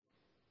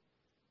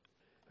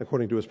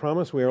According to his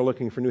promise, we are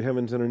looking for new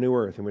heavens and a new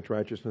earth in which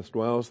righteousness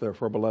dwells.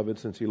 Therefore, beloved,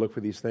 since you look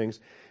for these things,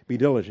 be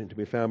diligent to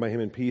be found by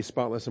him in peace,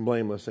 spotless and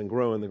blameless, and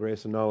grow in the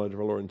grace and knowledge of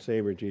our Lord and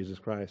Savior, Jesus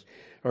Christ.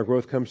 Our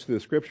growth comes through the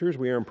Scriptures.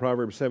 We are in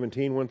Proverbs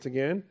 17 once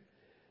again.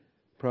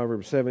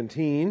 Proverbs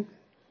 17.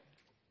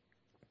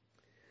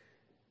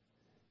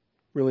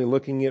 Really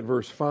looking at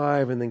verse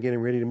 5 and then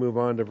getting ready to move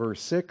on to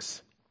verse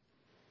 6.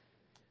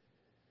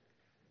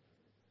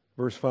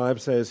 Verse 5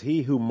 says,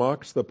 "He who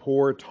mocks the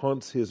poor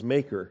taunts his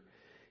maker.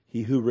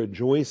 He who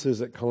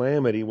rejoices at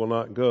calamity will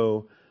not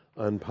go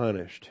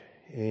unpunished."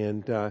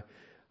 And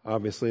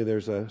obviously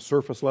there's a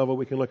surface level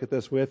we can look at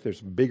this with. There's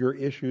bigger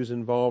issues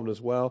involved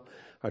as well.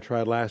 I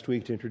tried last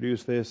week to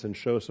introduce this and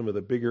show some of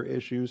the bigger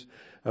issues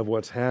of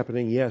what's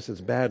happening. Yes,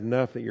 it's bad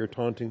enough that you're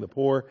taunting the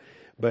poor,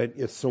 but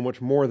it's so much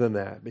more than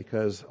that,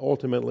 because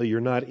ultimately you're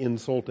not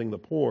insulting the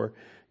poor,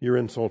 you're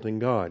insulting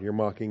God. You're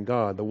mocking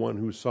God, the one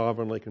who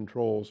sovereignly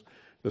controls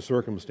the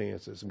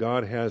circumstances.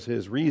 God has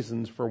his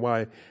reasons for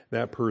why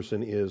that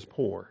person is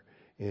poor.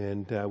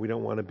 And we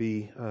don't want to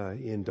be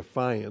in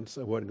defiance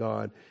of what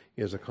God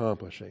is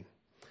accomplishing.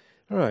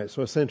 All right,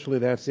 so essentially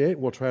that's it.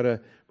 We'll try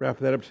to wrap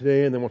that up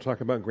today, and then we'll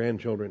talk about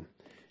grandchildren.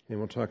 And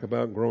we'll talk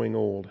about growing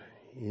old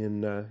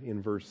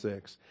in verse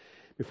 6.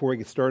 Before we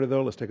get started,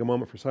 though, let's take a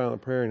moment for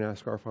silent prayer and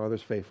ask our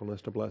Father's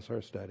faithfulness to bless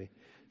our study.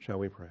 Shall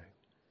we pray?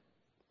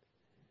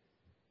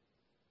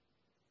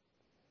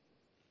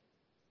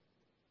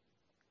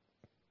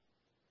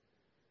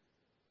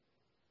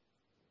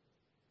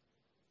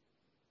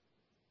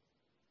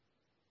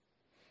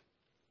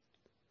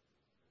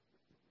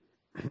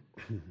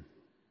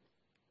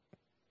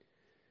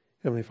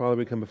 Heavenly Father,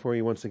 we come before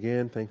you once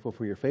again, thankful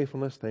for your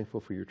faithfulness, thankful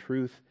for your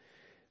truth,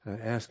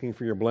 asking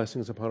for your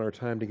blessings upon our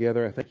time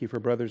together. I thank you for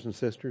brothers and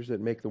sisters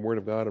that make the Word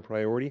of God a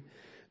priority,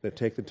 that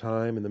take the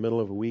time in the middle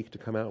of a week to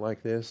come out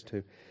like this,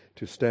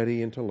 to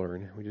study and to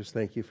learn. We just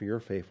thank you for your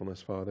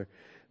faithfulness, Father.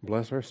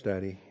 Bless our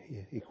study,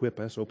 equip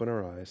us, open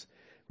our eyes.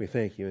 We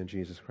thank you in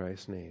Jesus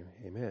Christ's name.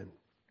 Amen.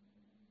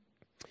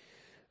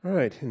 All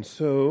right, and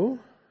so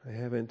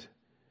I've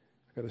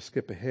got to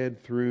skip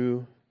ahead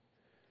through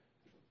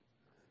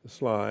the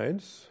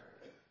slides,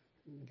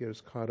 get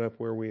us caught up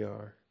where we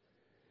are.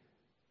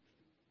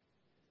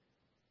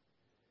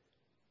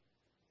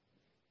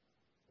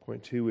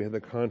 Point 2, we have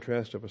the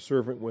contrast of a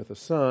servant with a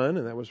son,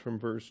 and that was from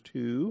verse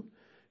 2.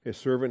 A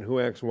servant who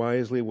acts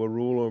wisely will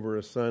rule over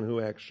a son who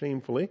acts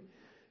shamefully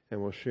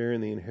and will share in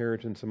the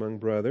inheritance among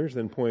brothers.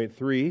 Then point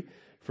 3,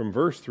 from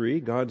verse 3,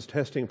 God's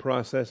testing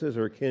processes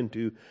are akin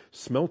to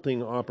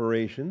smelting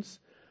operations.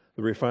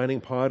 The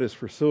refining pot is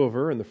for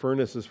silver and the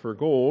furnace is for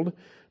gold,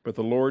 but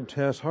the Lord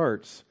tests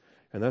hearts.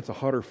 And that's a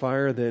hotter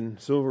fire than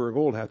silver or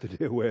gold have to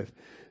deal with.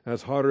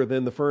 That's hotter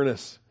than the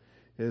furnace,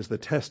 is the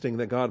testing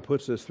that God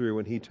puts us through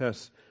when he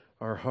tests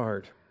our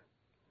heart.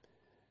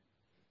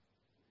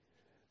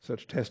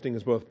 Such testing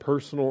is both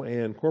personal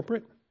and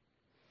corporate,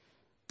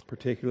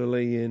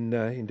 particularly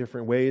in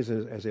different ways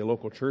as a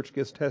local church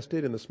gets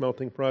tested in the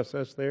smelting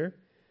process there.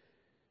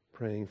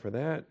 Praying for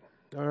that.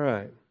 All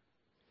right.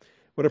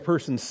 What a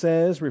person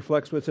says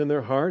reflects what's in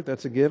their heart.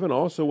 That's a given.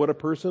 Also, what a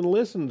person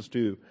listens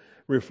to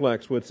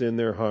reflects what's in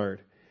their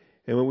heart.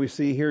 And what we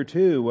see here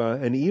too,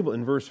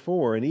 in verse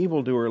 4, an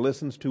evildoer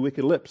listens to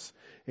wicked lips.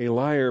 A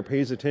liar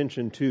pays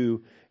attention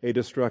to a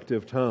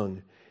destructive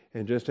tongue.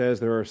 And just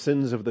as there are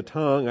sins of the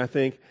tongue, I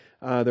think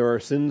there are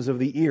sins of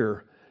the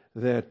ear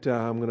that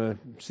I'm going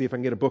to see if I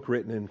can get a book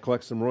written and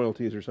collect some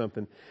royalties or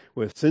something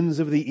with sins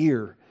of the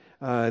ear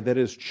that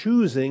is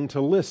choosing to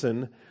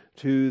listen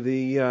to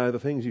the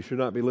things you should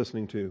not be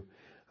listening to,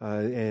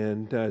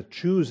 and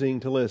choosing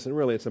to listen.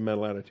 Really, it's a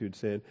mental attitude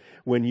sin.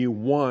 When you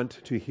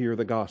want to hear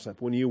the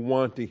gossip, when you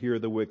want to hear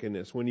the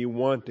wickedness, when you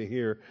want to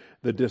hear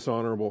the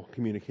dishonorable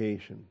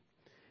communication.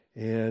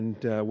 And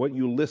what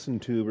you listen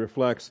to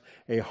reflects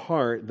a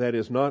heart that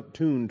is not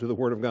tuned to the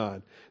Word of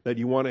God, that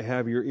you want to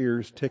have your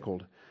ears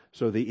tickled.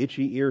 So the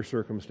itchy ear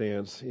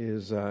circumstance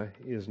is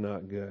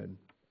not good.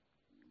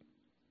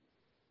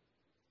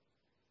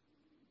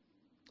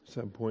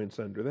 Some points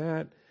under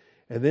that.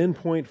 And then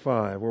point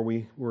 5, where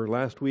we were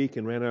last week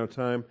and ran out of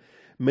time.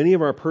 Many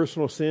of our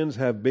personal sins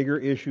have bigger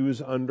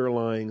issues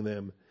underlying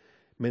them.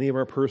 Many of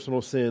our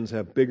personal sins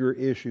have bigger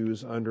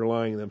issues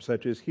underlying them,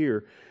 such as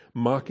here,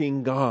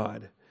 mocking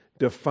God,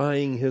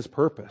 defying his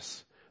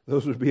purpose.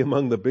 Those would be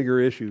among the bigger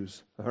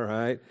issues, all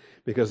right?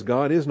 Because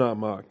God is not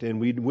mocked,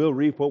 and we will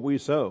reap what we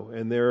sow.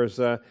 And there's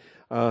a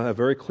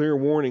very clear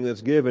warning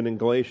that's given in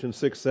Galatians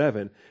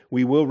 6:7.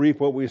 We will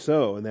reap what we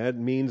sow, and that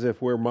means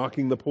if we're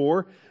mocking the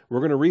poor, we're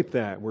going to reap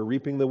that. We're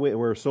reaping the wind.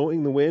 We're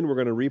sowing the wind. We're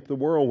going to reap the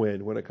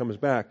whirlwind when it comes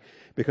back.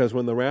 Because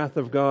when the wrath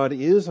of God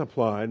is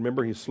applied,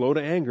 remember he's slow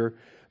to anger,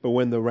 but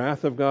when the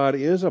wrath of God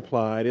is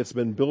applied, it's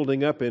been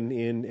building up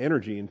in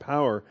energy and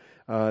power.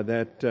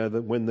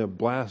 That when the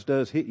blast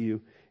does hit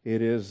you,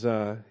 it is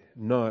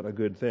not a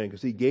good thing,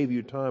 because he gave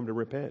you time to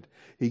repent.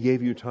 He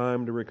gave you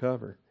time to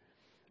recover.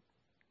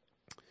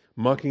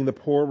 Mocking the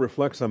poor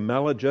reflects a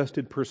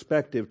maladjusted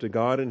perspective to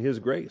God and his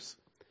grace.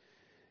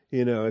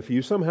 You know, if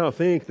you somehow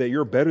think that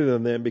you're better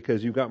than them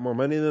because you've got more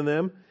money than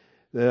them,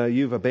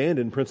 you've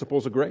abandoned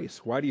principles of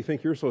grace. Why do you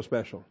think you're so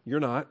special? You're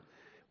not.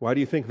 Why do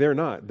you think they're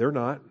not? They're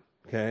not.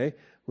 Okay?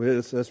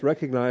 Let's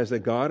recognize that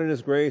God in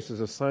His grace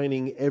is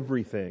assigning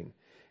everything,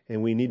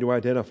 and we need to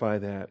identify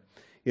that.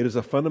 It is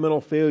a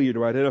fundamental failure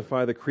to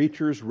identify the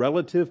creature's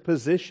relative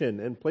position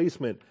and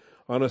placement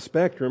on a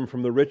spectrum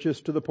from the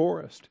richest to the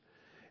poorest.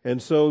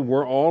 And so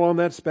we're all on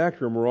that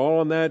spectrum. We're all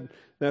on that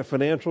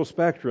financial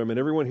spectrum, and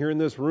everyone here in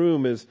this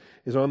room is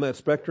on that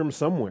spectrum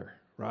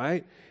somewhere,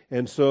 right?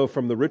 And so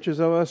from the richest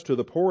of us to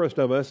the poorest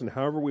of us, and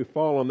however we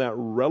fall on that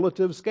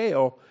relative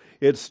scale,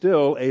 it's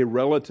still a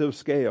relative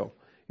scale.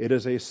 It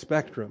is a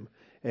spectrum.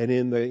 And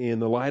in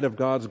the light of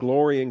God's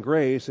glory and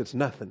grace, it's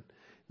nothing.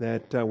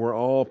 That we're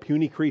all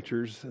puny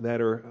creatures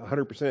that are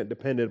 100%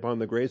 dependent upon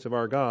the grace of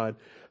our God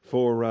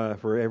for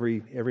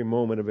every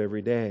moment of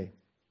every day.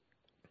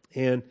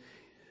 And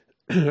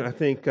I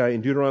think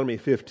in Deuteronomy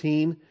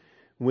 15,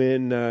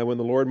 when the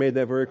Lord made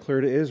that very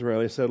clear to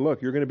Israel, He said,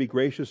 look, you're going to be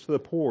gracious to the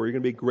poor, you're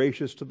going to be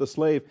gracious to the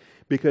slave,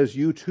 because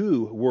you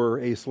too were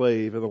a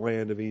slave of the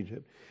land of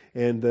Egypt.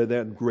 And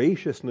that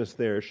graciousness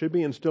there should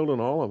be instilled in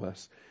all of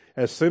us.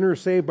 As sinners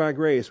saved by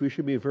grace, we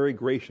should be very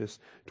gracious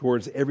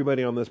towards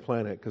everybody on this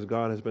planet, because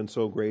God has been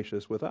so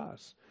gracious with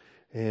us.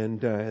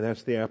 And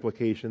that's the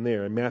application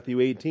there. In Matthew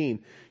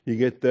 18, you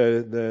get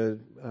the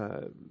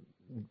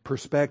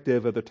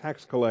perspective of the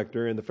tax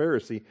collector and the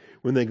Pharisee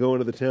when they go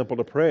into the temple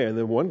to pray. And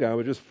then one guy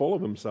was just full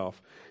of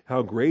himself,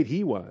 how great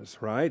he was,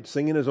 right?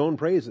 Singing his own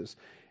praises.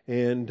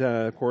 And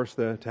of course,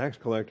 the tax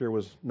collector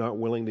was not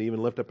willing to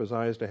even lift up his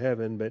eyes to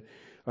heaven, but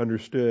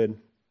understood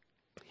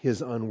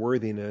his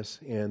unworthiness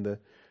and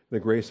the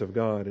grace of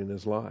God in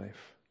his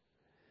life.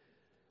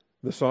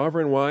 The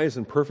sovereign, wise,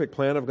 and perfect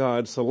plan of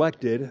God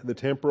selected the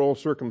temporal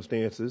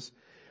circumstances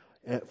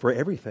for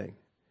everything.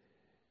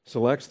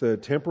 Selects the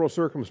temporal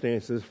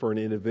circumstances for an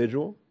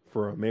individual,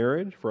 for a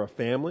marriage, for a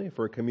family,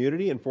 for a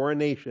community, and for a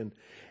nation.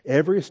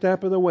 Every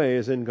step of the way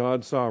is in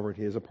God's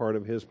sovereignty as a part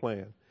of His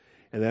plan.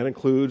 And that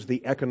includes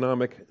the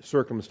economic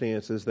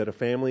circumstances that a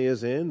family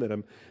is in,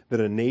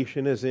 that a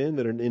nation is in,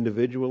 that an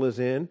individual is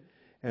in,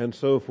 and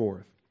so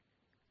forth.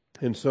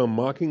 And so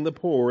mocking the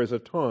poor is a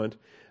taunt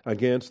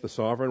against the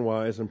sovereign,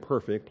 wise, and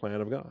perfect plan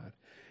of God.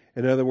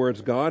 In other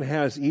words, God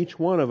has each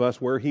one of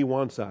us where He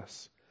wants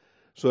us.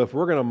 So if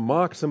we're going to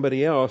mock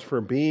somebody else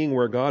for being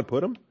where God put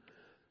them,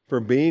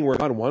 for being where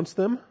God wants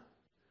them,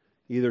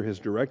 either His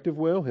directive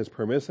will, His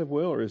permissive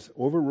will, or His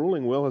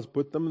overruling will has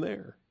put them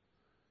there.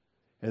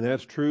 And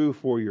that's true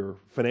for your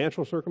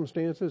financial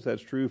circumstances,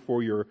 that's true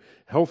for your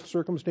health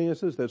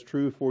circumstances, that's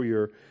true for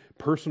your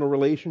personal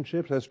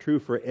relationships, that's true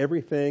for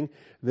everything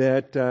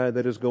that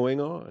is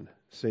going on.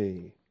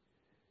 See,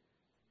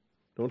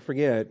 don't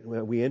forget,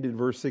 we ended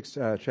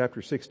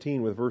chapter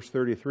 16 with verse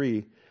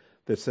 33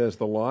 that says,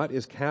 the lot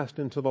is cast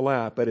into the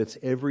lap, but its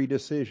every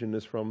decision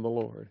is from the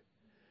Lord.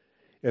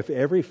 If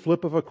every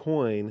flip of a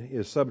coin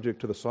is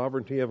subject to the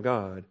sovereignty of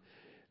God,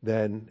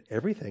 then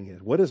everything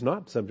is. What is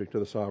not subject to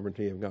the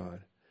sovereignty of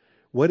God?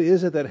 What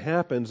is it that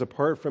happens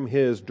apart from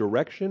His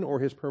direction or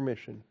His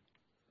permission?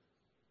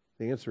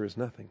 The answer is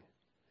nothing.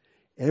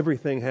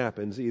 Everything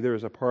happens either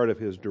as a part of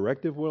His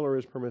directive will or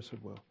His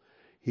permissive will.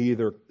 He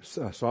either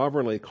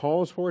sovereignly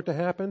calls for it to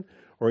happen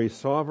or He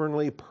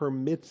sovereignly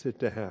permits it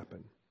to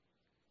happen.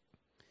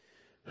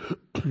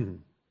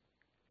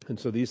 And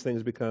so these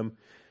things become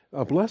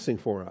a blessing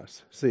for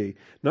us. See,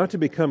 not to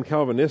become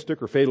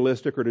Calvinistic or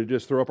fatalistic or to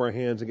just throw up our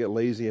hands and get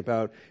lazy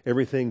about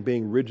everything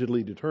being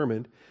rigidly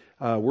determined.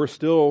 We're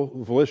still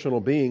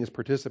volitional beings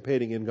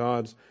participating in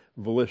God's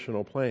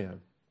volitional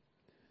plan.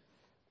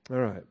 All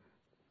right.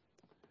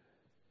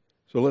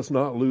 So let's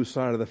not lose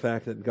sight of the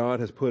fact that God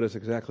has put us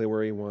exactly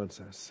where He wants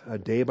us.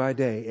 Day by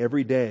day,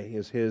 every day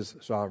is His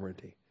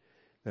sovereignty.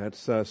 That's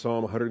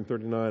Psalm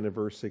 139 and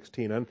verse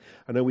 16.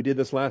 I know we did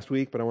this last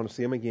week, but I want to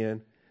see them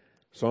again.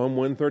 Psalm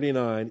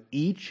 139,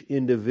 each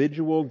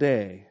individual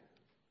day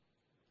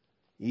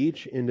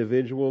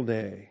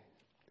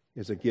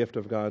is a gift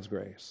of God's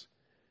grace.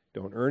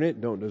 Don't earn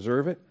it, don't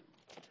deserve it,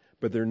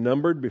 but they're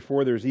numbered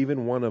before there's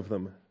even one of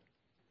them.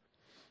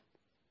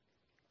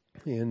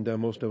 And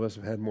most of us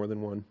have had more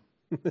than one.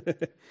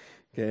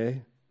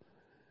 Okay?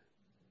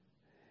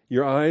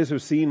 Your eyes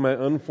have seen my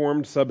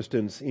unformed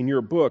substance. In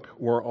your book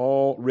were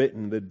all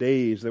written the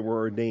days that were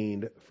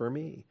ordained for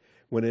me,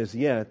 when as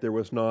yet there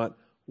was not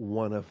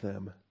one of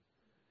them.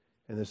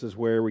 And this is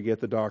where we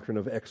get the doctrine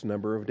of X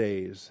number of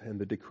days and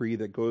the decree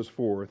that goes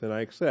forth. And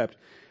I accept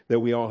that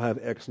we all have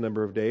X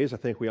number of days. I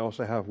think we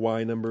also have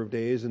Y number of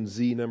days and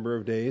Z number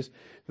of days.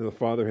 That the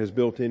Father has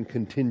built in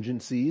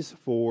contingencies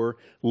for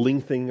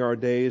lengthening our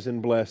days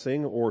in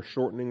blessing or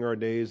shortening our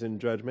days in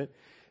judgment.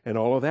 And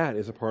all of that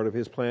is a part of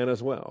His plan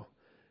as well.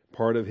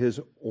 Part of His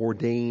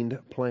ordained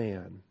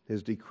plan,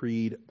 His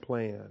decreed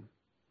plan.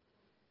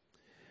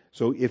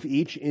 So if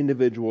each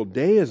individual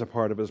day is a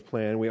part of His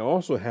plan, we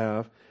also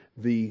have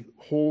the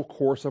whole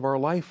course of our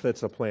life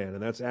that's a plan.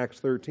 And that's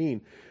Acts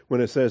 13, when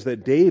it says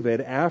that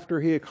David,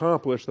 after he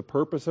accomplished the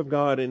purpose of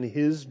God in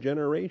his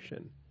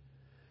generation.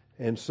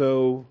 And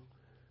so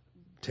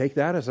take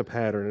that as a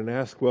pattern and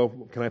ask, well,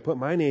 can I put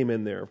my name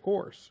in there? Of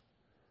course.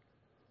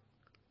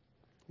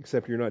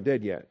 Except you're not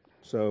dead yet.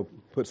 So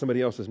put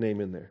somebody else's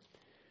name in there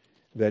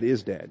that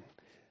is dead.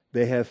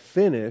 They have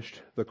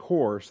finished the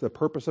course, the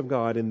purpose of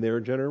God in their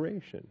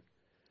generation.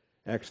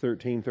 Acts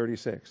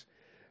 13:36.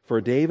 For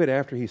David,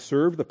 after he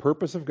served the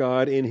purpose of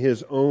God in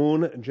his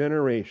own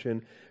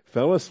generation,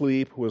 fell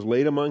asleep, was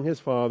laid among his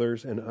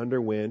fathers, and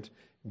underwent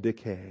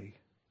decay.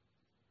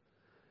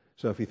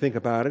 So if you think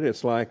about it,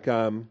 it's like,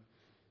 are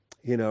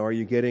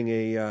you getting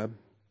a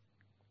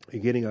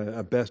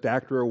Best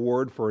Actor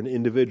award for an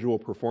individual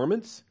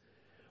performance,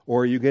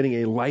 or are you getting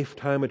a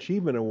Lifetime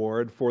Achievement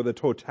Award for the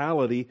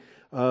totality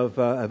of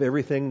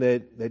everything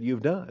that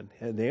you've done?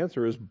 And the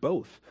answer is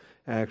both.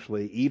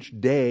 Actually, each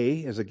day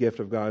is a gift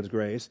of God's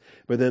grace,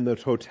 but then the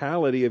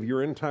totality of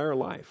your entire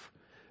life,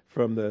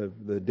 from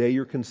the day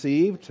you're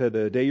conceived to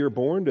the day you're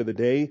born, to the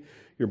day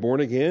you're born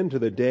again, to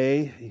the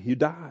day you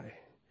die.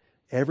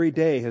 Every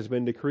day has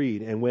been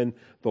decreed. And when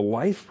the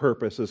life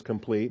purpose is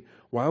complete,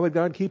 why would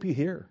God keep you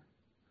here?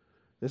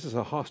 This is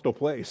a hostile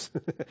place.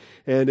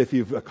 And if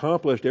you've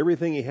accomplished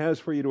everything He has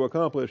for you to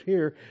accomplish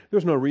here,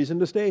 there's no reason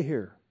to stay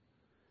here.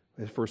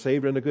 If we're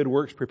saved unto good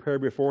works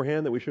prepared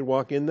beforehand that we should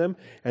walk in them,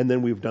 and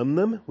then we've done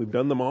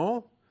them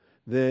all,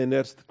 then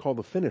that's called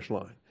the finish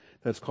line.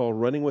 That's called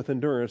running with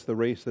endurance the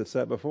race that's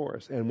set before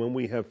us. And when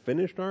we have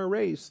finished our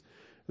race,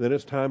 then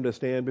it's time to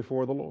stand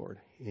before the Lord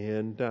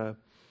and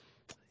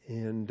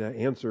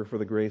answer for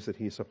the grace that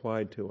He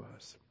supplied to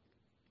us.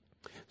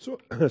 So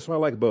I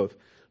like both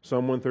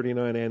Psalm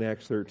 139 and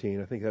Acts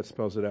 13. I think that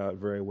spells it out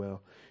very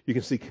well. You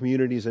can see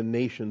communities and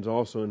nations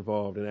also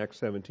involved in Acts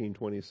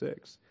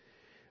 17:26.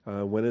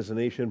 When is a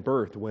nation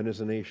birthed? When does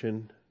a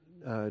nation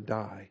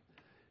die?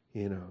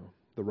 The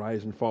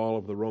rise and fall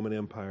of the Roman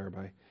Empire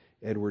by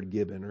Edward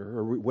Gibbon,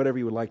 or whatever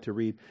you would like to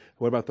read.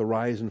 What about the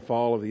rise and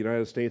fall of the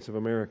United States of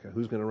America?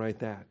 Who's going to write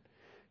that?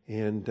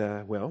 And,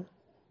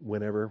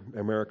 whenever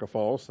America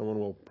falls, someone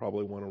will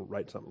probably want to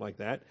write something like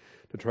that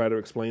to try to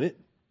explain it.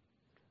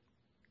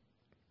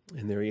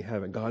 And there you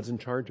have it. God's in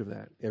charge of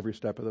that every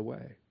step of the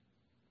way.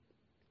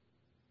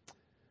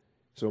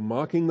 So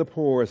mocking the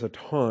poor is a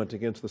taunt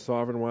against the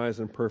sovereign, wise,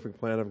 and perfect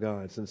plan of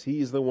God. Since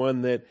He's the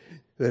one that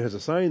has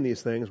assigned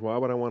these things, why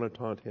would I want to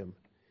taunt Him?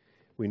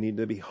 We need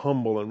to be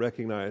humble and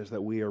recognize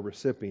that we are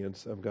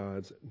recipients of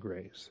God's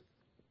grace.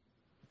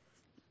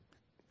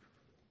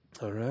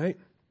 All right.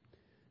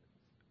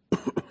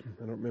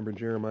 I don't remember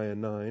Jeremiah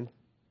 9.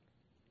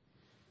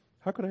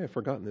 How could I have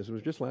forgotten this? It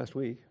was just last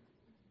week.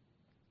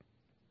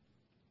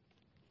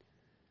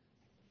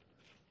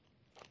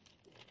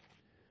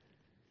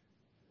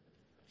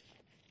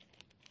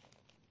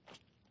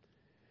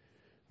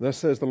 Thus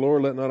says the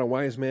Lord, let not a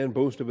wise man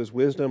boast of his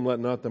wisdom,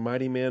 let not the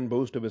mighty man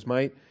boast of his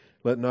might,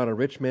 let not a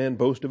rich man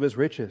boast of his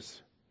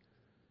riches.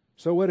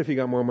 So what if you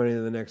got more money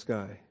than the next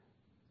guy?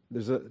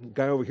 There's a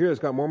guy over here that's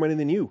got more money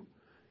than you.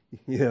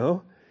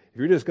 If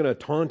you're just going to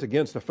taunt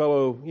against a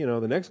fellow,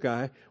 the next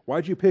guy,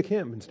 why'd you pick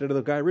him instead of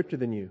the guy richer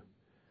than you?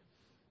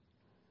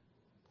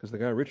 Because the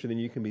guy richer than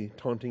you can be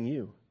taunting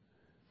you.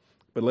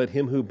 But let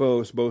him who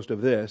boasts boast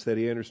of this, that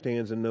he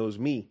understands and knows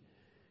me.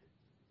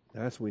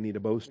 That's what we need to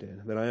boast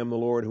in, that I am the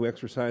Lord who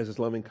exercises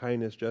loving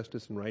kindness,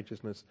 justice, and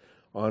righteousness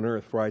on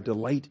earth. For I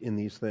delight in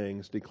these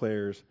things,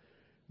 declares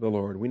the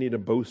Lord. We need to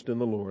boast in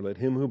the Lord. Let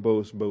him who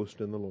boasts boast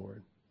in the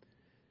Lord.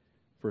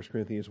 1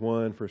 Corinthians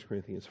 1, 1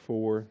 Corinthians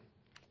 4.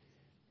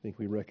 I think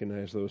we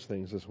recognize those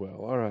things as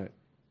well. All right.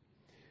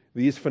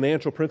 These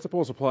financial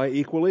principles apply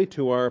equally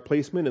to our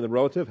placement in the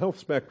relative health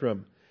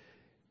spectrum.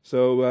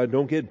 So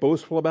don't get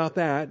boastful about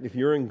that. If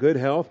you're in good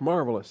health,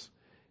 marvelous.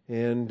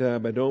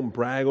 But don't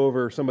brag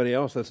over somebody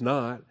else that's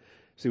not.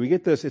 See, we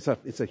get this.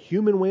 It's a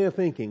human way of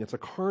thinking. It's a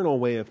carnal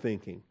way of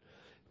thinking.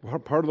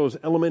 Part of those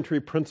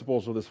elementary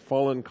principles of this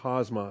fallen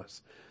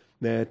cosmos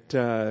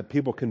that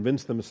people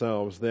convince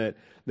themselves that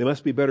they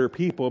must be better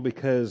people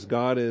because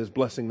God is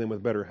blessing them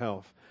with better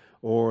health,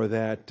 or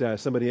that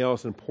somebody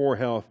else in poor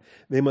health,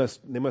 they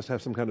must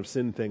have some kind of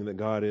sin thing that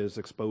God is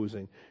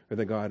exposing or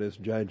that God is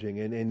judging,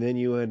 and then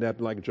you end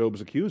up like Job's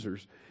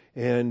accusers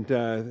and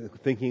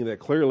thinking that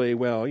clearly,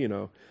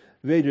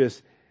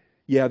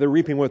 they're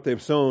reaping what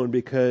they've sown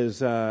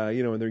because,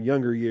 in their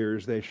younger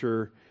years, they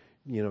sure,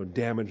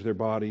 damage their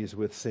bodies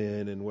with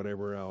sin and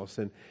whatever else.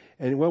 And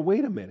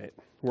wait a minute.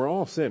 We're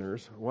all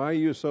sinners. Why are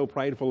you so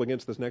prideful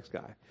against this next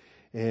guy?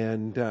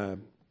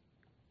 And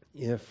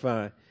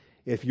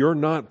if you're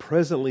not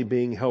presently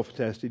being health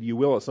tested, you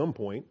will at some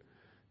point.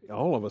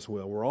 All of us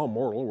will. We're all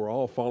mortal. We're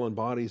all fallen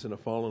bodies in a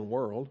fallen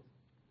world.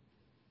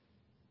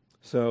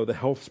 So the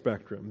health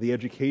spectrum, the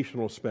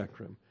educational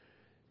spectrum,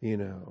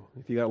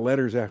 if you got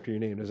letters after your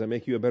name, does that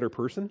make you a better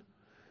person?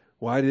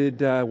 Why did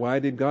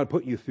God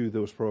put you through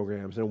those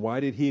programs? And why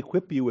did He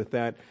equip you with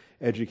that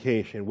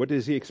education? What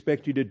does He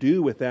expect you to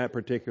do with that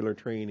particular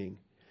training?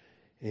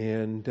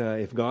 And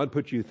if God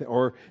put you,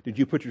 or did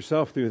you put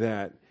yourself through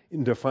that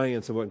in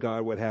defiance of what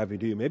God would have you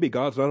do? Maybe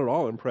God's not at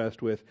all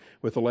impressed with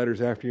the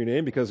letters after your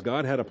name because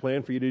God had a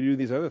plan for you to do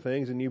these other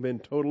things and you've been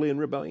totally in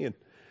rebellion,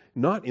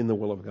 not in the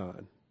will of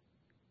God.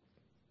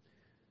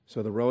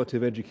 So the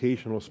relative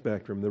educational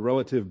spectrum, the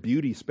relative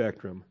beauty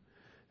spectrum,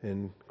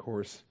 and of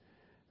course,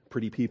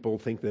 pretty people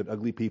think that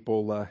ugly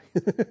people, I'm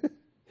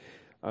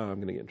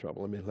going to get in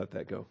trouble. Let me let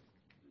that go.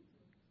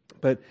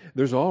 But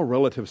there's all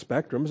relative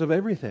spectrums of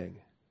everything,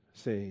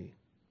 see.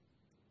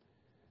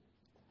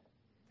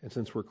 And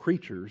since we're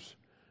creatures,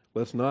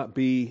 let's not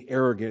be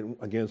arrogant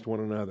against one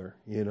another,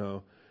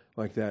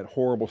 like that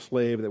horrible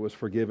slave that was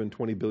forgiven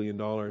 $20 billion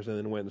and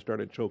then went and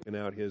started choking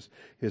out his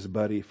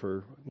buddy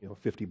for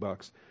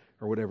 $50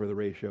 or whatever the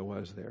ratio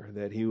was there.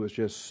 That he was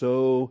just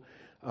so,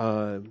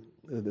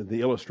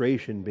 the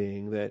illustration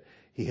being that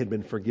he had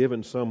been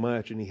forgiven so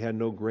much and he had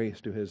no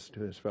grace to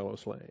his fellow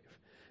slave.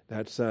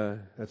 That's a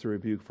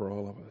rebuke for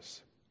all of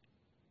us.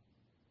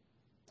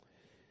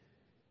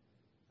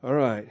 All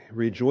right,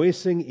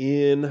 rejoicing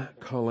in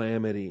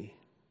calamity.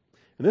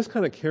 And this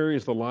kind of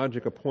carries the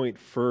logic a point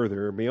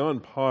further,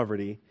 beyond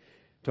poverty,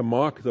 to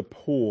mock the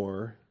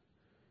poor.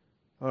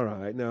 All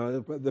right,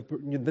 now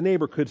the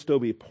neighbor could still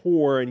be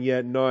poor and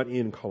yet not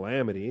in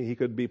calamity. He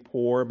could be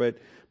poor but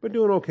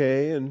doing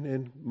okay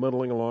and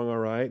muddling along all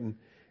right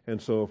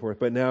and so forth.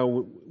 But now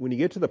when you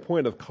get to the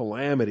point of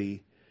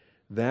calamity,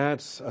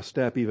 that's a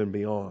step even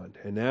beyond.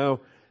 And now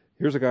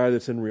here's a guy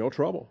that's in real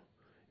trouble.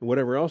 And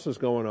whatever else is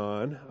going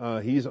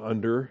on, he's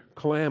under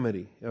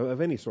calamity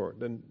of any sort,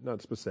 and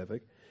not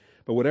specific.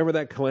 But whatever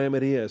that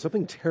calamity is,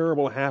 something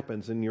terrible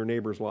happens in your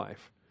neighbor's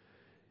life.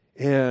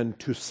 And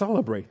to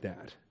celebrate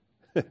that,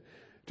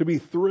 to be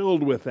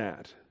thrilled with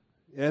that,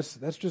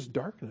 that's just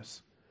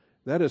darkness.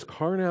 That is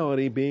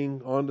carnality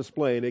being on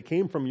display. And it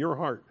came from your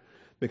heart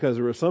because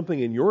there was something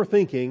in your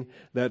thinking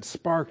that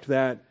sparked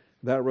that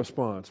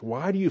response.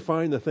 Why do you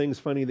find the things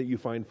funny that you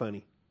find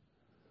funny?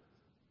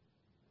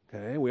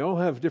 Okay, we all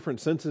have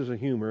different senses of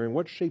humor, and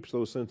what shapes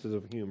those senses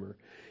of humor?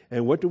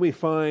 And what do we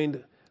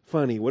find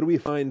funny? What do we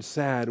find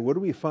sad? What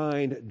do we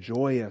find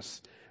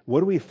joyous?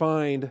 What do we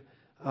find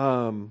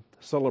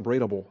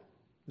celebratable?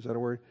 Is that a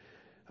word?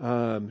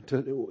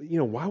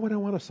 Why would I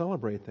want to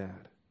celebrate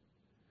that?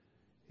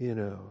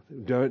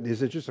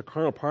 Is it just a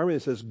carnal part of me that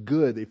says,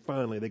 good,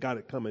 they got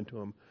it coming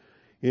to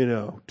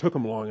them. Took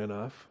them long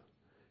enough.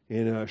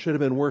 Should have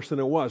been worse than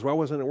it was. Why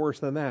wasn't it worse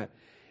than that?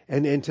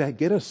 And to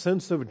get a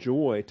sense of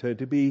joy, to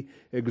be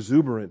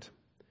exuberant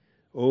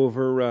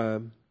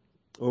over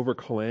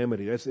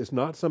calamity. It's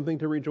not something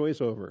to rejoice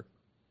over.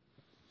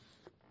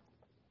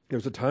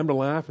 There's a time to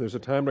laugh, there's a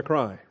time to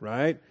cry,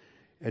 right?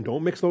 And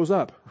don't mix those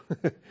up.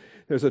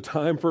 There's a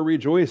time for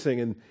rejoicing,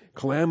 and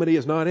calamity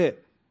is not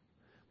it.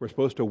 We're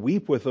supposed to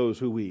weep with those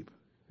who weep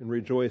and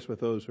rejoice with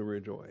those who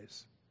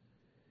rejoice.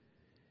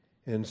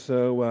 And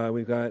so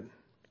we've got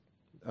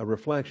a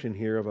reflection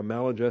here of a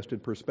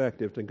maladjusted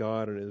perspective to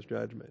God and His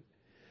judgment.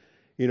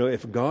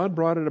 If God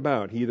brought it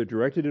about, He either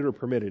directed it or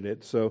permitted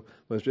it, so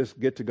let's just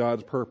get to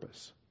God's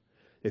purpose.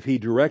 If He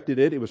directed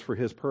it, it was for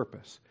His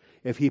purpose.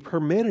 If He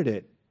permitted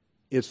it,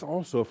 it's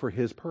also for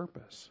His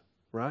purpose,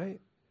 right?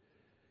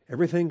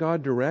 Everything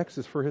God directs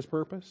is for His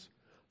purpose.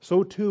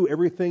 So too,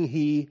 everything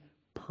He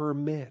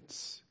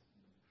permits.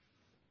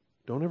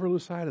 Don't ever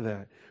lose sight of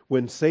that.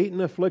 When Satan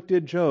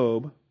afflicted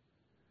Job,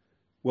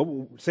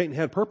 well, Satan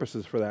had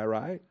purposes for that,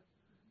 right?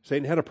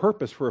 Satan had a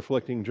purpose for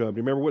afflicting Job. Do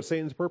you remember what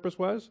Satan's purpose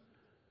was?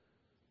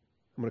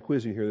 I'm going to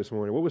quiz you here this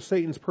morning. What was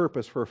Satan's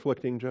purpose for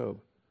afflicting Job?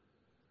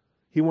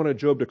 He wanted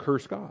Job to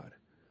curse God.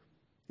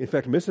 In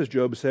fact, Mrs.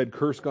 Job said,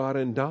 curse God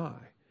and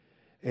die.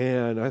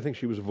 And I think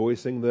she was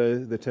voicing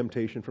the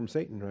temptation from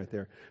Satan right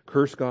there.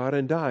 Curse God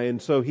and die.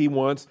 And so he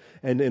wants,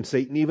 and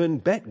Satan even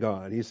bet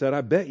God. He said,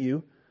 I bet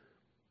you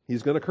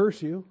he's going to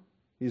curse you.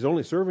 He's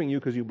only serving you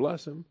because you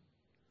bless him.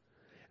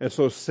 And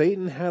so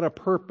Satan had a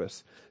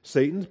purpose.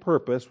 Satan's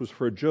purpose was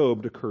for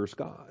Job to curse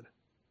God.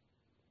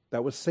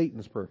 That was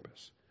Satan's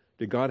purpose.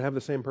 Did God have the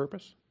same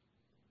purpose?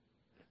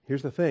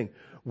 Here's the thing.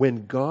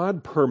 When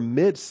God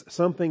permits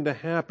something to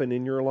happen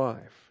in your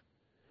life,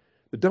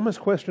 the dumbest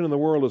question in the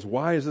world is,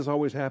 why does this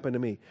always happen to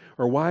me?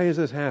 Or why is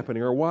this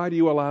happening? Or why do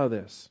you allow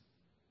this?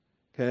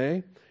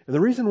 Okay? And the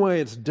reason why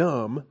it's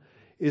dumb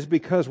is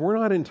because we're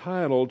not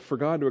entitled for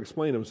God to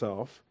explain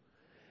Himself.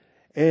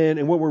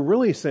 And what we're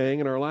really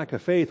saying in our lack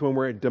of faith when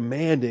we're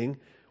demanding,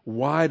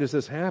 why does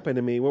this happen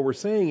to me? What we're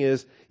saying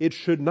is, it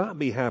should not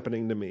be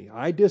happening to me.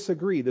 I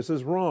disagree. This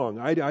is wrong.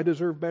 I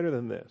deserve better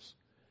than this.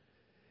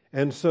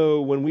 And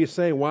so when we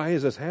say, why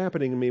is this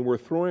happening to me? We're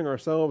throwing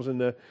ourselves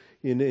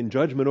in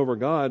judgment over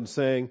God,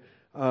 saying,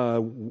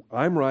 I'm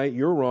right,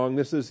 you're wrong.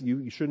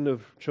 You shouldn't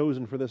have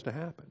chosen for this to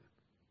happen.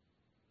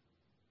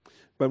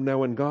 But now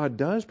when God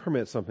does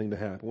permit something to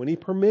happen, when He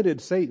permitted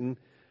Satan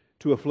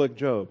to afflict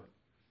Job,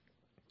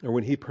 or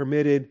when He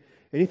permitted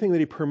anything that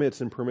He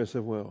permits in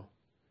permissive will,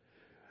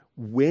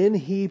 when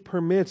He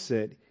permits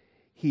it,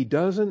 He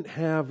doesn't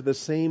have the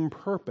same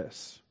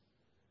purpose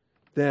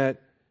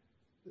that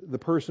the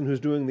person who's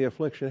doing the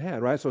affliction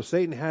had, right? So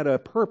Satan had a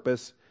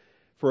purpose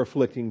for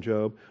afflicting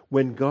Job.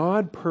 When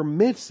God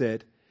permits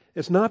it,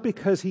 it's not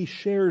because He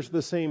shares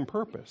the same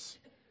purpose.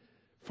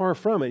 Far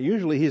from it.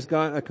 Usually He's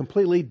got a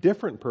completely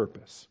different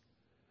purpose.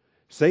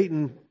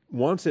 Satan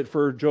wants it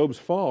for Job's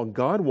fall.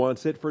 God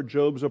wants it for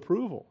Job's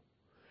approval.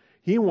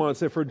 He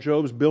wants it for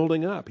Job's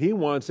building up. He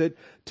wants it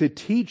to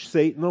teach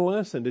Satan a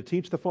lesson, to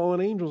teach the fallen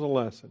angels a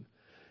lesson.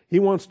 He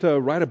wants to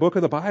write a book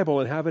of the Bible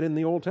and have it in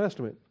the Old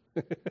Testament.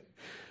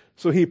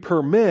 So he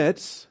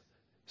permits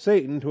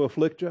Satan to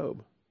afflict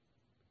Job.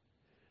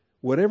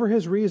 Whatever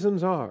his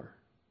reasons are.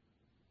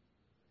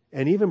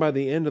 And even by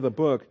the end of the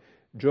book,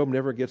 Job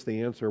never gets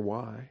the answer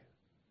why.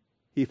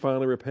 He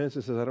finally repents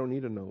and says, I don't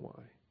need to know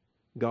why.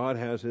 God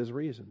has his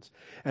reasons.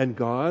 And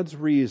God's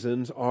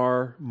reasons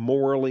are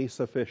morally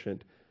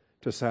sufficient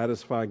to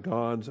satisfy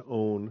God's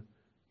own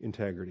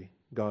integrity,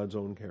 God's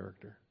own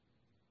character.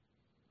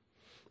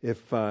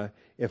 If I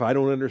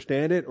don't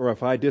understand it, or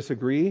if I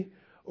disagree,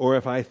 or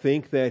if I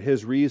think that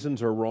his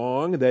reasons are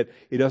wrong, that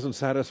it doesn't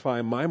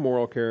satisfy my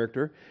moral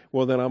character,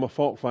 well, then I'm a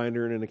fault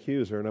finder and an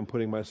accuser, and I'm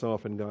putting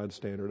myself in God's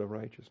standard of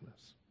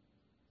righteousness.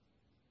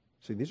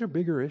 See, these are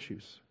bigger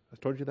issues. I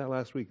told you that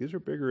last week. These are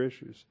bigger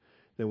issues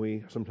than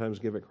we sometimes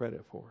give it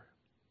credit for.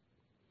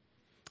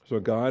 So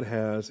God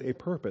has a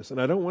purpose.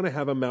 And I don't want to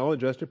have a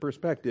maladjusted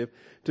perspective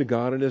to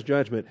God and his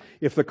judgment.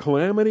 If the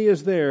calamity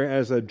is there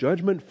as a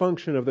judgment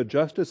function of the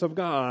justice of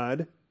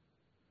God,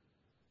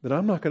 then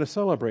I'm not going to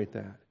celebrate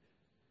that.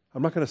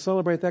 I'm not going to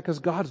celebrate that because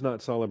God's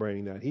not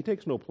celebrating that. He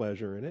takes no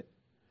pleasure in it.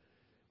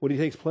 What he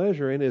takes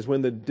pleasure in is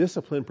when the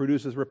discipline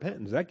produces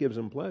repentance. That gives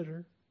him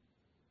pleasure.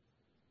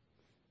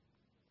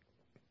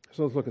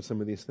 So let's look at some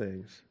of these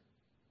things.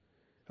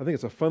 I think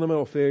it's a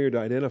fundamental failure to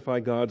identify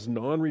God's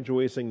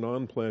non-rejoicing,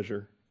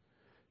 non-pleasure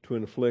to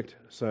inflict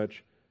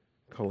such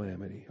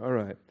calamity. All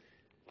right.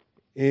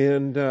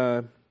 And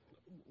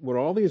what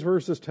all these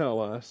verses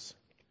tell us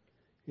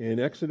in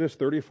Exodus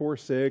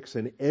 34:6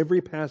 and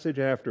every passage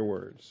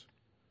afterwards,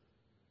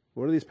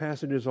 what do these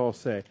passages all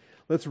say?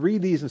 Let's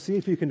read these and see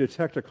if you can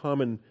detect a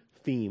common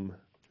theme.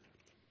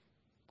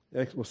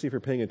 We'll see if you're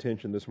paying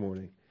attention this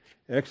morning.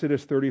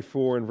 Exodus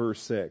 34 and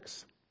verse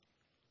 6.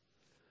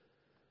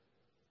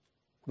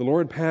 The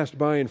Lord passed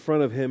by in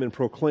front of him and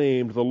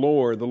proclaimed, the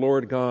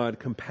Lord God,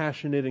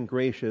 compassionate and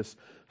gracious,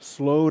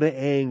 slow to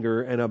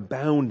anger and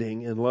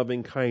abounding in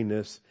loving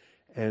kindness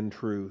and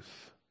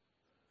truth.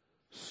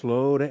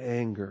 Slow to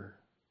anger.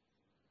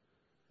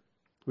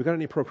 We got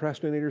any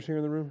procrastinators here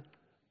in the room?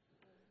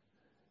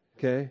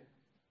 Okay.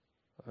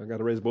 I've got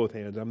to raise both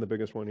hands. I'm the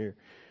biggest one here.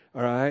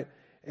 All right.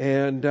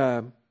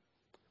 And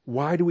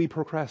why do we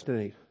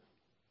procrastinate?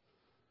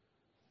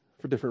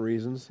 For different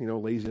reasons.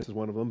 Laziness is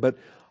one of them. But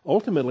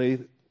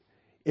ultimately,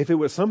 if it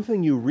was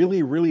something you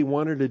really, really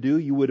wanted to do,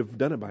 you would have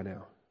done it by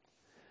now.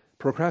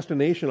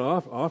 Procrastination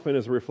often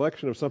is a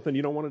reflection of something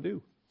you don't want to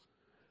do.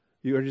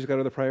 You just got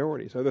other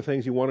priorities, other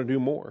things you want to do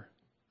more.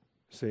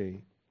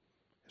 See?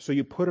 So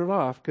you put it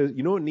off because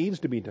you know it needs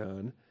to be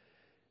done.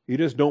 You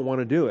just don't want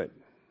to do it.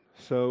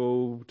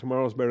 So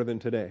tomorrow's better than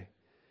today.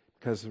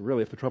 Because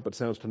really, if the trumpet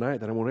sounds tonight,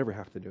 then I won't ever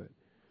have to do it.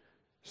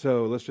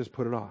 So let's just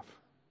put it off.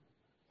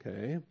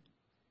 Okay?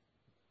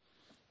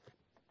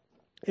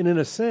 And in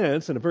a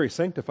sense, in a very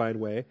sanctified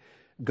way,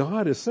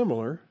 God is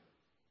similar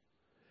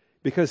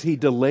because he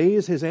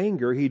delays his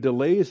anger, he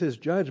delays his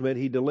judgment,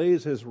 he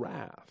delays his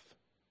wrath.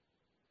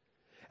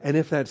 And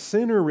if that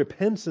sinner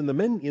repents in the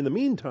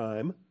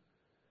meantime,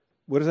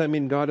 what does that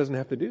mean God doesn't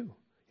have to do?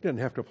 He doesn't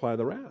have to apply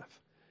the wrath.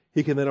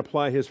 He can then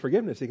apply his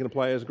forgiveness. He can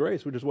apply his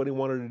grace, which is what he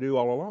wanted to do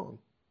all along.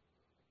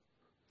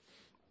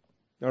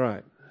 All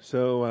right,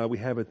 so we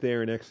have it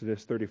there in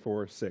Exodus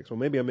 34:6. Well,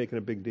 maybe I'm making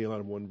a big deal out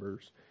of one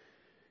verse.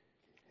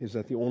 Is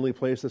that the only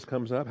place this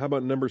comes up? How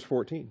about Numbers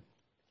 14?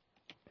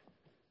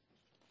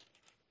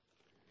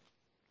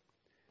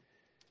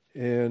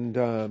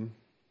 And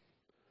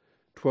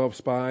 12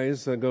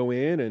 spies go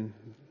in, and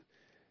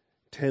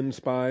 10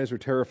 spies are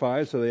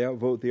terrified, so they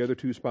outvote the other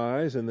 2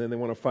 spies, and then they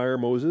want to fire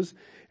Moses,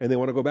 and they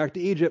want to go back to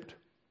Egypt.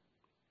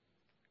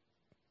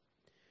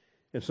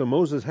 And so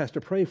Moses has to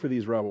pray for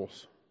these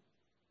rebels.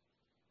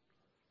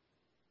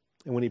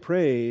 And when he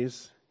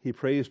prays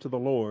to the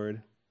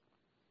Lord,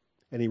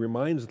 and he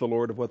reminds the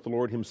Lord of what the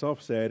Lord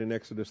himself said in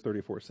Exodus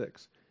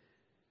 34:6.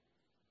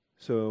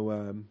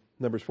 So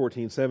Numbers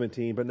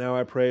 14:17, but now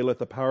I pray, let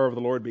the power of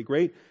the Lord be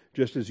great,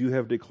 just as you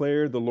have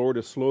declared, the Lord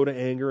is slow to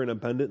anger and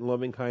abundant in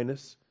loving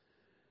kindness,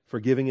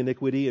 forgiving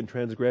iniquity and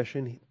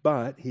transgression,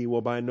 but he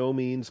will by no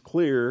means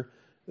clear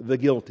the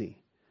guilty,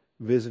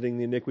 visiting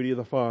the iniquity of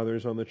the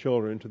fathers on the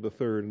children to the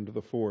 3rd and to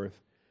the 4th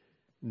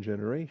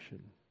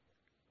generation.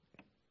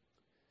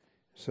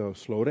 So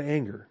slow to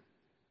anger,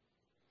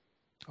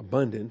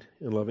 abundant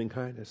in loving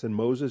kindness. And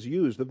Moses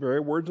used the very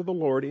words of the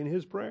Lord in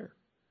his prayer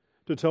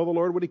to tell the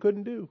Lord what he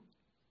couldn't do.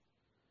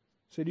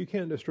 He said, you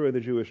can't destroy the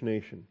Jewish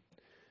nation.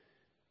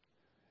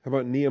 How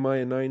about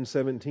Nehemiah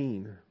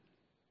 9:17?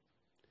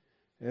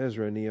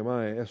 Ezra,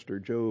 Nehemiah, Esther,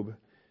 Job,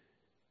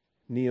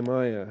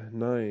 Nehemiah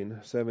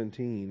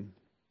 9:17.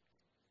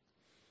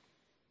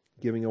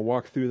 Giving a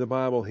walk through the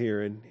Bible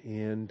here,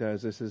 and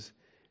as this is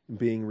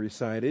being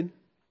recited,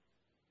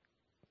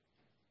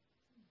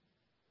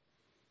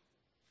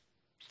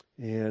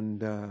 and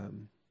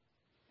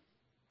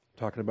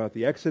talking about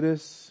the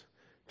Exodus,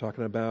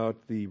 talking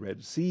about the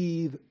Red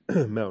Sea,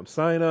 Mount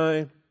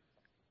Sinai,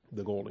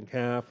 the golden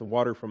calf, the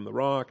water from the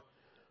rock,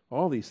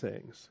 All these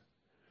things.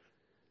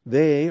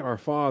 They, our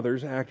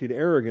fathers, acted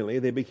arrogantly.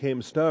 They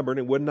became stubborn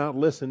and would not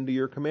listen to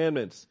your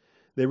commandments.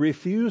 They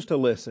refused to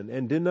listen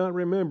and did not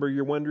remember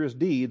your wondrous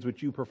deeds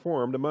which you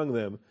performed among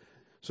them.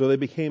 So they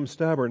became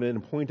stubborn and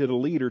appointed a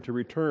leader to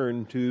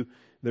return to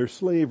their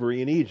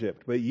slavery in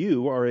Egypt. But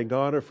you are a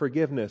God of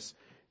forgiveness,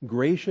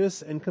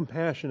 gracious and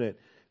compassionate,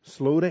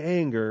 slow to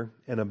anger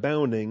and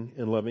abounding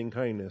in loving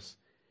kindness.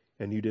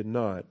 And you did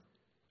not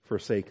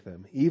forsake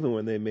them, even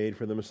when they made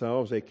for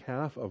themselves a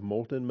calf of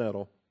molten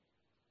metal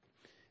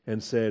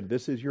and said,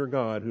 "This is your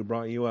God who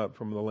brought you up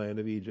from the land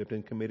of Egypt,"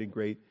 and committed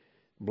great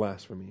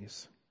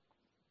blasphemies.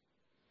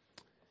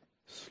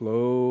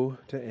 Slow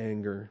to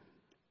anger.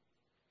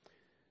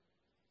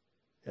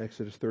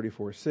 Exodus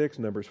 34:6,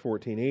 Numbers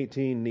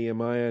 14:18,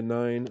 Nehemiah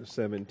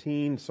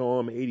 9:17,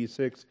 Psalm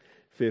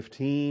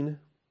 86:15.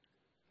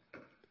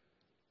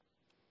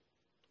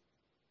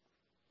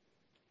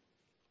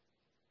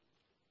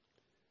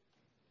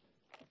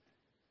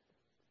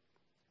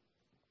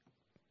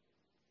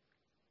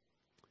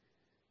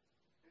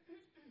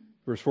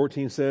 Verse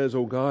 14 says,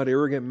 "O God,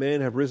 arrogant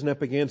men have risen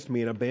up against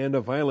me, and a band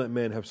of violent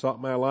men have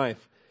sought my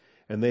life,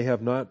 and they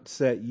have not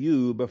set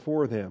you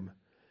before them.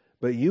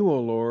 But you, O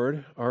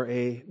Lord, are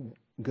a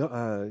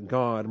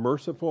God,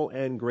 merciful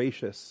and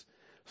gracious,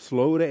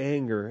 slow to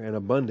anger and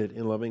abundant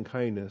in loving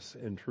kindness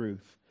and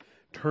truth.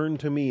 Turn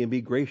to me and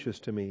be gracious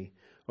to me.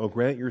 O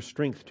grant your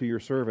strength to your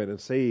servant and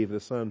save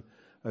the son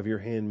of your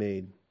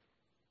handmaid.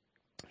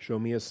 Show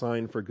me a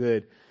sign for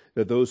good,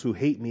 that those who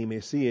hate me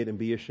may see it and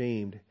be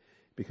ashamed.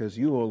 Because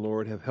you, O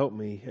Lord, have helped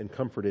me and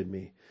comforted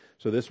me."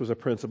 So this was a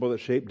principle that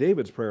shaped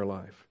David's prayer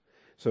life.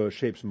 So it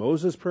shapes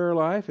Moses' prayer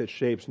life, it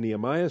shapes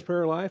Nehemiah's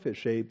prayer life, it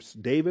shapes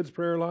David's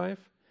prayer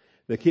life.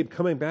 They keep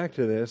coming back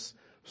to this: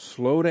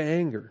 slow to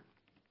anger,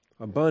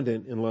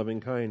 abundant in loving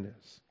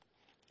kindness.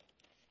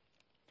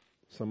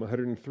 Psalm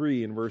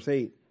 103 in verse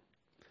 8.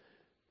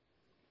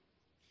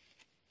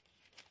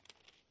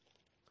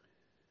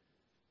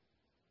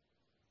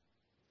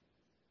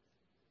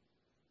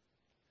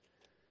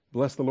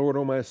 Bless the Lord,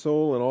 O my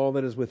soul, and all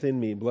that is within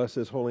me. Bless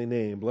his holy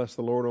name. Bless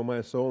the Lord, O my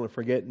soul, and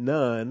forget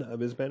none of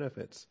his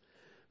benefits.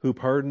 Who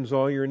pardons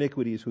all your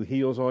iniquities, who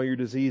heals all your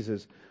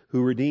diseases,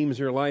 who redeems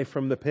your life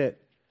from the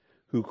pit,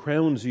 who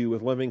crowns you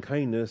with loving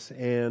kindness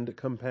and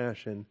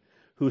compassion,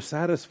 who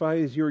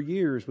satisfies your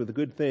years with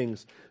good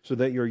things, so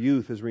that your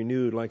youth is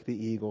renewed like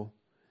the eagle.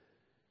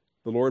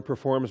 The Lord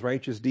performs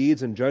righteous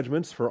deeds and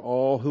judgments for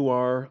all who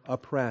are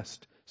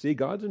oppressed. See,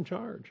 God's in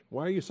charge.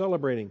 Why are you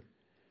celebrating?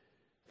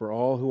 For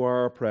all who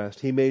are oppressed.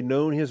 He made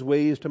known his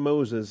ways to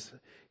Moses,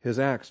 his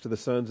acts to the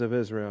sons of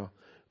Israel.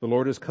 The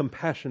Lord is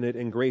compassionate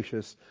and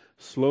gracious,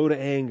 slow to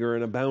anger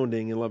and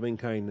abounding in loving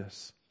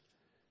kindness.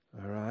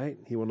 All right?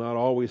 He will not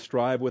always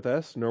strive with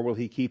us, nor will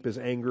he keep his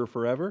anger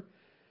forever.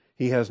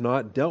 He has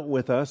not dealt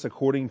with us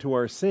according to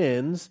our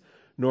sins,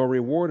 nor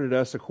rewarded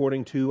us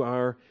according to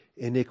our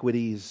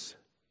iniquities.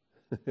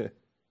 Here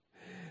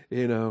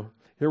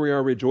we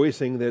are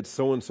rejoicing that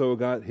so-and-so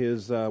got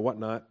his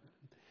whatnot,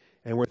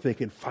 and we're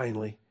thinking,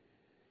 finally.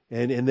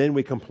 And then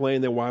we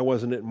complain that why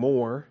wasn't it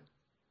more?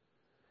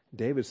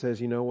 David says,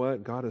 you know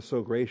what? God is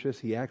so gracious,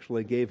 he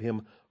actually gave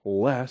him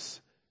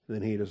less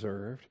than he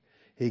deserved.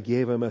 He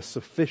gave him a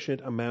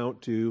sufficient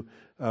amount to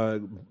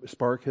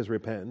spark his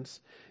repentance,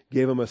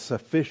 gave him a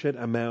sufficient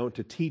amount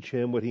to teach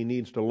him what he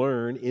needs to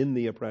learn in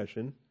the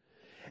oppression,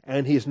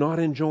 and he's not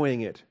enjoying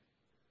it.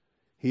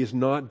 He's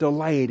not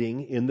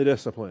delighting in the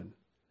discipline.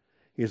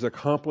 He's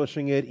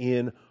accomplishing it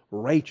in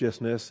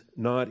righteousness,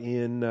 not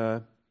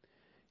in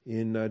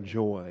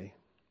joy.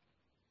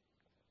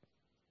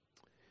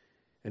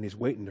 And he's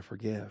waiting to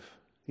forgive.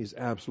 He's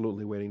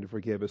absolutely waiting to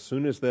forgive. As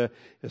soon as the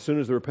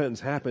repentance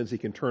happens, he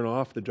can turn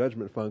off the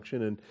judgment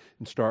function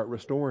and start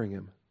restoring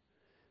him.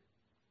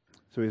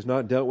 So he's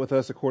not dealt with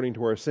us according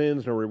to our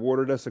sins, nor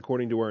rewarded us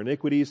according to our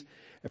iniquities.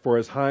 For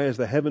as high as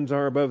the heavens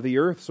are above the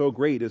earth, so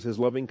great is his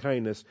loving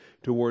kindness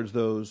towards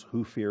those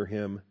who fear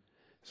him.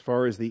 As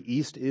far as the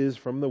east is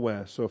from the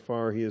west, so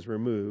far he has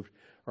removed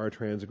our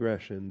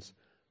transgressions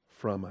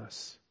from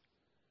us.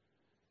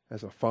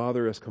 As a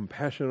father has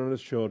compassion on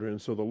his children,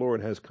 so the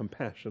Lord has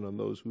compassion on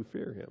those who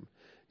fear him.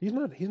 He's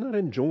not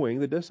enjoying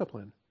the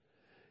discipline.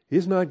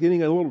 He's not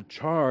getting a little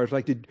charge.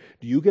 Like, do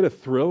you get a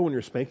thrill when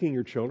you're spanking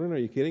your children? Are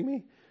you kidding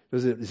me?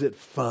 Is it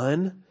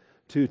fun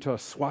to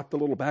swat the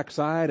little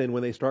backside, and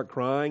when they start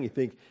crying, you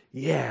think,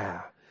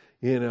 yeah,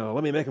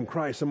 let me make them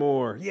cry some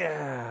more.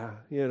 Yeah,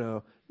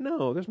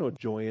 No, there's no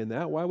joy in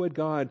that. Why would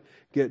God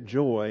get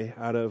joy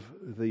out of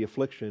the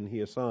affliction he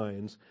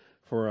assigns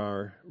for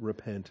our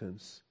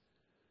repentance?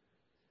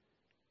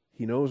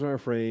 He knows our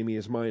frame. He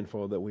is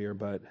mindful that we are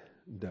but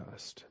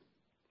dust.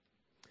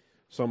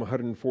 Psalm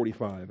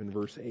 145 in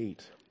verse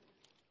 8.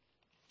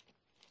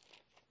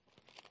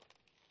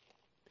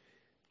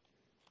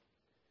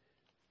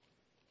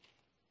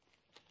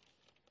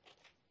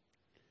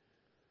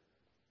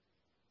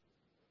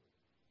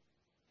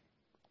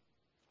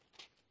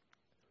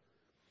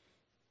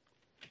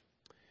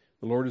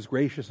 The Lord is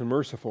gracious and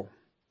merciful,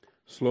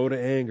 slow to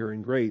anger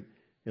and great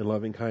in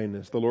loving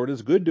kindness. The Lord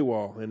is good to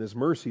all, and his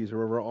mercies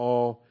are over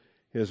all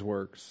his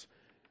works.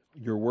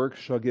 Your works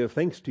shall give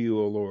thanks to you,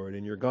 O Lord,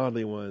 and your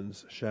godly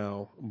ones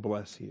shall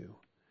bless you.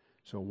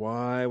 So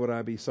why would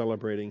I be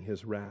celebrating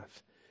his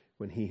wrath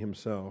when he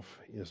himself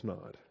is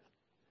not?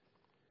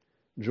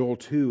 Joel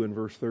 2 and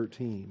verse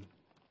 13.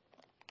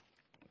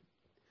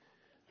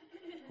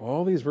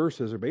 All these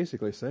verses are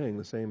basically saying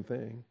the same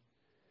thing.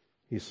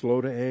 He's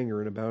slow to anger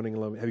and abounding in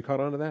love. Have you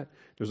caught on to that?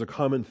 There's a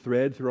common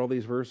thread through all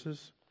these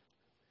verses.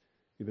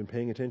 You've been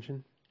paying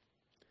attention?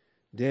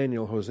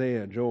 Daniel,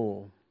 Hosea,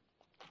 Joel.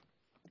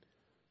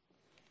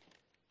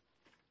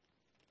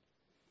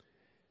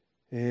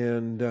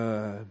 And,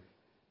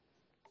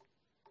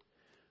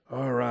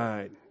 all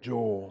right,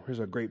 Joel. Here's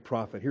a great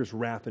prophet. Here's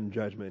wrath and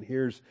judgment.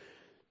 Here's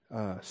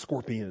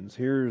scorpions.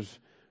 Here's,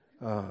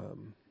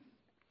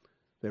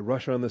 they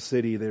rush on the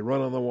city. They run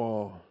on the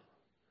wall.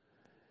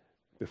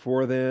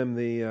 Before them,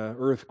 the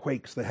earth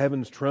quakes. The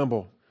heavens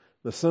tremble.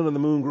 The sun and the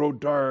moon grow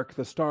dark.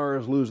 The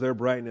stars lose their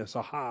brightness.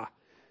 Aha!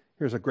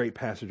 Here's a great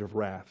passage of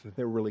wrath.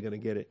 They're really going to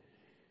get it.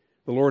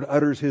 The Lord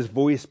utters his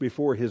voice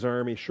before his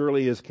army.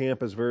 Surely his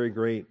camp is very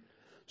great.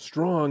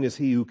 Strong is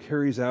he who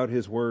carries out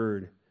his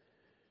word.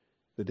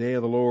 The day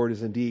of the Lord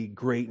is indeed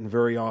great and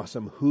very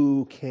awesome.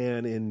 Who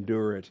can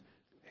endure it?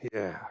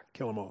 Yeah,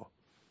 kill them all.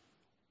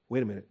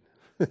 Wait a minute.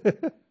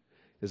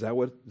 Is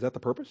that the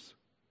purpose?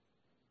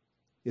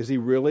 Is he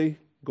really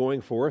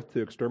going forth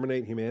to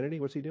exterminate humanity?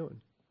 What's he doing?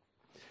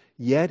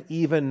 Yet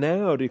even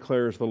now,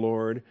 declares the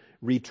Lord,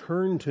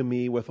 return to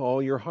me with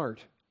all your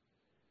heart,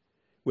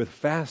 with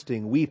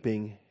fasting,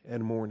 weeping,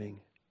 and mourning,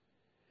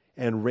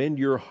 and rend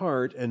your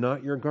heart and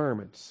not your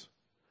garments.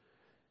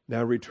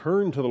 Now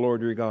return to the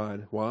Lord your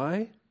God.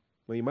 Why?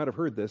 Well, you might have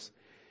heard this.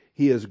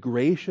 He is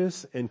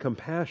gracious and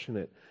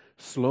compassionate,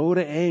 slow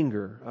to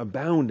anger,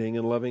 abounding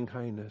in loving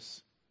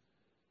kindness.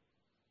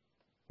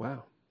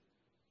 Wow.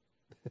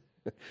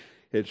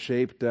 It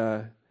shaped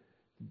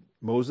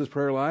Moses'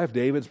 prayer life,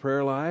 David's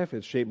prayer life.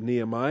 It shaped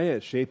Nehemiah.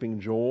 It's shaping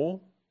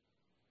Joel.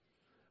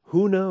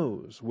 Who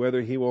knows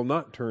whether he will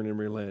not turn and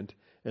relent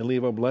and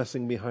leave a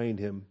blessing behind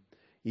him,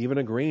 even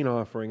a grain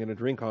offering and a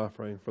drink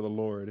offering for the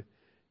Lord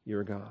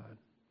your God.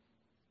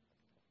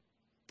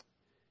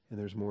 And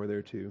there's more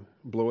there too.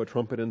 Blow a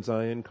trumpet in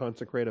Zion,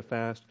 consecrate a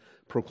fast,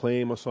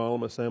 proclaim a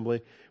solemn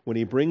assembly. When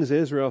he brings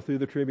Israel through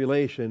the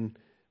tribulation,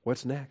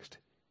 what's next?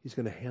 He's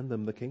going to hand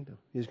them the kingdom.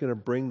 He's going to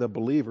bring the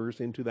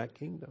believers into that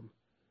kingdom.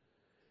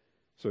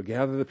 So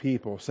gather the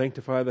people,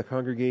 sanctify the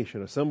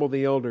congregation, assemble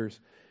the elders,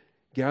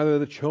 gather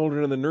the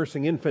children and the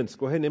nursing infants.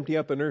 Go ahead and empty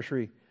out the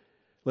nursery.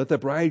 Let the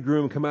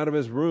bridegroom come out of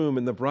his room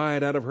and the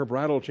bride out of her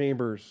bridal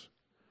chambers.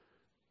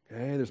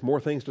 Okay, there's more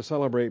things to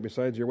celebrate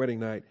besides your wedding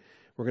night.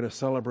 We're going to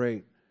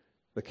celebrate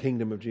the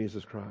kingdom of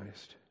Jesus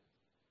Christ.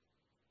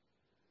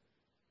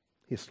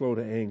 He's slow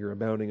to anger,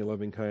 abounding in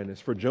loving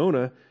kindness. For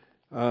Jonah,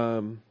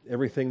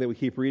 everything that we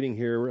keep reading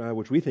here,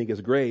 which we think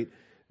is great,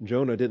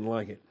 Jonah didn't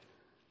like it.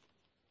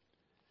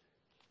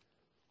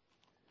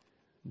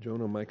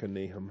 Jonah, Micah,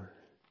 Nahum.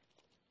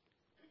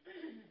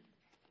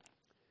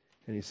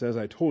 And he says,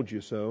 I told you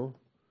so.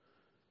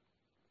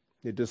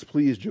 It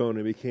displeased Jonah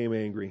and became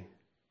angry.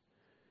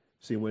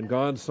 See, when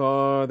God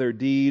saw their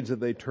deeds,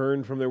 that they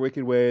turned from their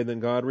wicked way, then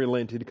God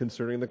relented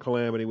concerning the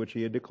calamity which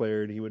he had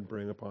declared he would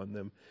bring upon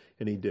them.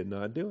 And he did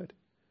not do it.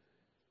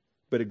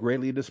 But it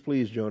greatly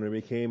displeased Jonah and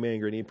became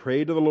angry. And he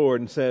prayed to the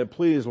Lord and said,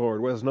 Please,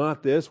 Lord, was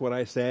not this what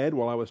I said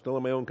while I was still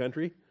in my own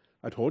country?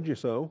 I told you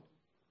so.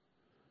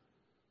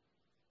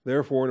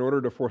 Therefore, in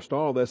order to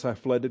forestall this, I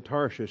fled to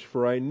Tarshish,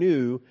 for I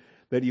knew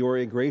that you are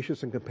a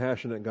gracious and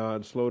compassionate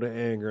God, slow to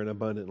anger and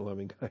abundant in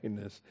loving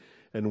kindness,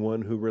 and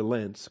one who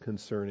relents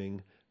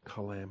concerning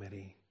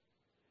calamity.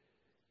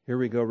 Here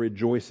we go,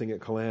 rejoicing at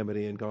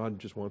calamity, and God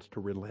just wants to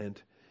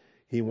relent.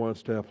 He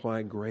wants to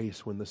apply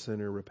grace when the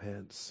sinner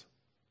repents.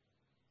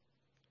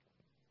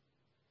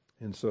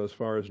 And so as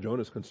far as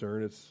Jonah's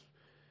concerned, it's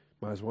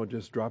might as well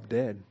just drop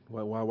dead.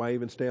 Why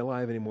even stay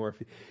alive anymore?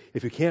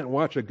 If you can't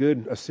watch a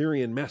good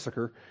Assyrian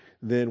massacre,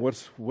 then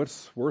what's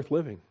worth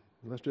living?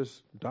 Let's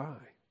just die.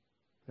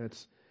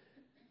 That's,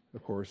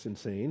 of course,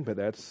 insane, but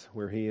that's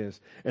where he is.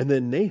 And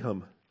then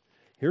Nahum.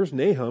 Here's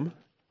Nahum,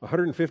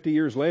 150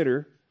 years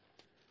later,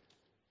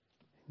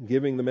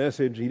 giving the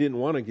message he didn't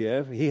want to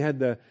give. He had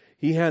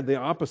the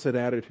opposite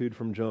attitude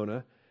from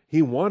Jonah.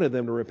 He wanted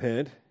them to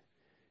repent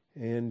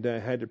and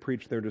had to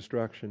preach their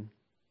destruction.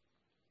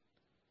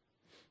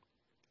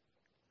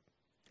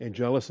 A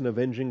jealous and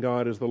avenging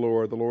God is the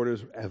Lord. The Lord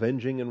is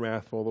avenging and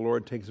wrathful. The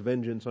Lord takes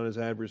vengeance on his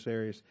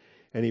adversaries,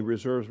 and he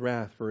reserves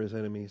wrath for his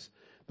enemies.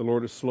 The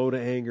Lord is slow to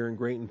anger and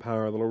great in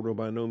power. The Lord will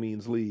by no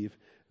means leave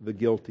the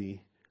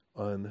guilty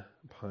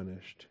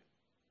unpunished.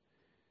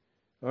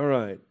 All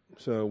right,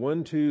 so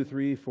 1, 2,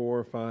 3,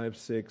 4, 5,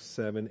 6,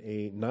 7,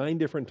 8, 9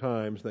 different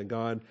times that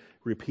God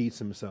repeats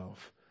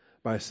himself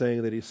by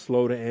saying that he's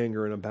slow to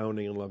anger and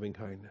abounding in loving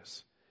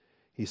kindness.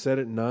 He said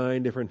it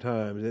 9 different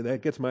times.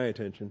 That gets my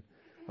attention.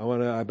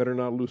 I better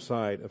not lose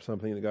sight of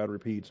something that God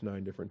repeats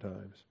 9 different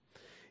times.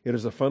 It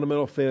is a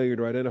fundamental failure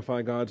to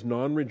identify God's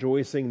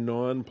non-rejoicing,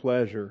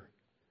 non-pleasure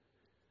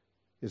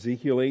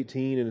Ezekiel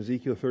 18 and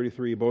Ezekiel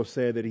 33 both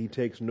say that he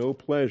takes no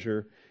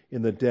pleasure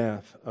in the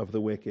death of the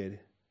wicked,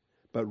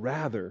 but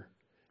rather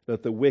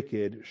that the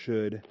wicked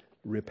should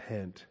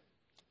repent.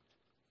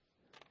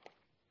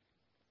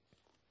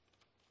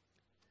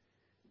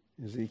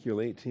 Ezekiel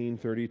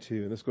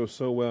 18:32, and this goes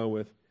so well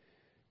with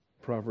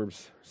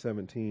Proverbs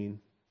 17.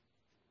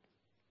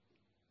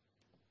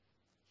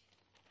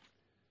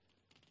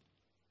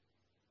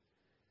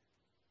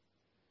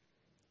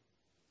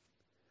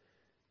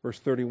 Verse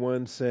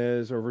 31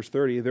 says, or verse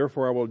 30,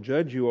 "Therefore I will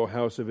judge you, O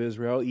house of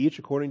Israel, each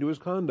according to his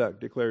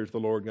conduct, declares the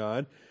Lord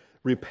God.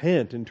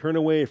 Repent and turn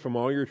away from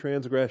all your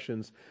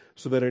transgressions,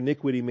 so that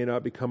iniquity may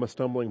not become a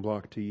stumbling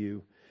block to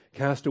you.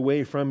 Cast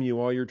away from you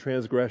all your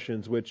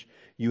transgressions which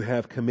you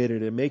have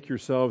committed, and make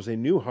yourselves a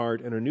new heart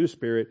and a new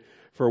spirit.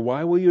 For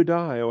why will you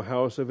die, O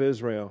house of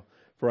Israel?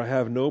 For I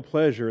have no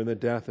pleasure in the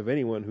death of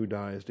anyone who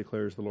dies,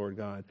 declares the Lord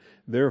God.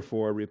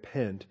 Therefore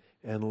repent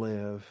and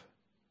live."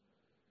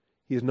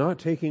 He is not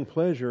taking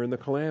pleasure in the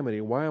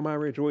calamity. Why am I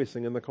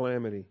rejoicing in the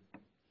calamity?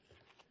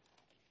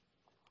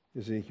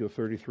 Ezekiel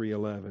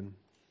 33:11.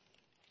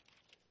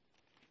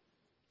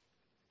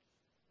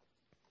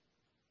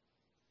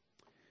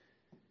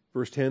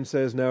 Verse 10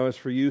 says, "Now as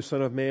for you,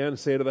 son of man,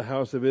 say to the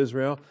house of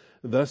Israel,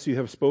 thus you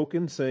have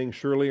spoken, saying,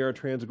 surely our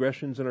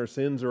transgressions and our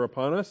sins are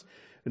upon us,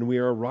 and we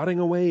are rotting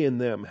away in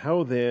them.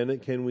 How then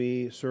can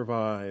we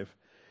survive?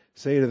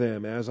 Say to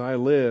them, as I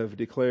live,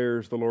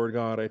 declares the Lord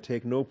God, I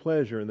take no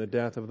pleasure in the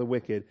death of the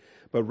wicked,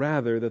 but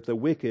rather that the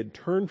wicked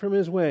turn from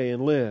his way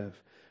and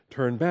live.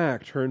 Turn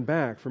back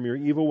from your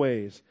evil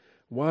ways.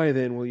 Why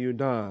then will you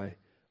die,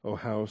 O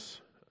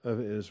house of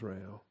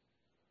Israel?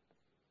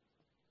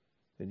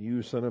 And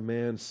you, son of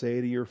man, say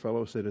to your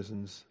fellow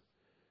citizens."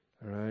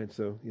 All right,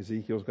 so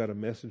Ezekiel's got a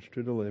message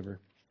to deliver.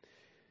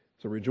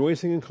 So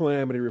rejoicing in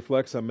calamity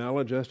reflects a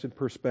maladjusted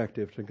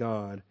perspective to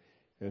God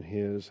and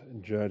his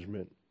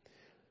judgment.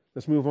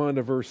 Let's move on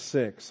to verse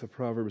 6 of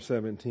Proverbs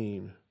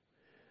 17.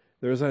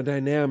 There's a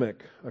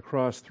dynamic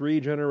across 3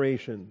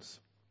 generations.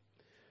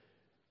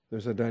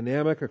 There's a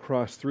dynamic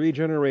across 3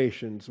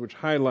 generations which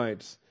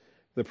highlights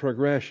the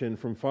progression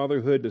from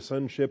fatherhood to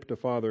sonship to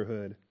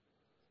fatherhood.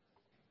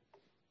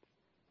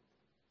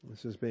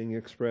 This is being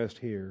expressed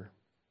here.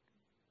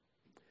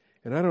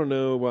 And I don't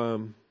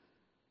know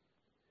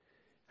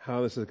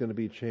how this is going to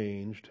be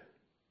changed.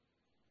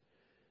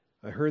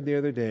 I heard the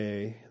other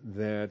day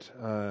that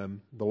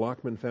the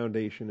Lockman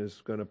Foundation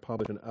is going to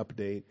publish an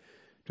update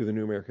to the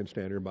New American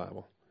Standard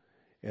Bible.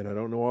 And I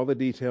don't know all the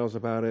details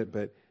about it,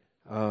 but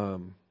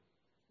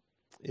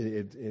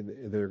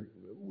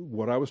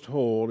what I was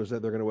told is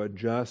that they're going to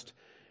adjust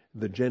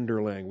the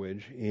gender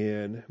language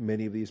in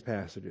many of these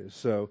passages.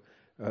 So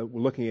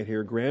we're looking at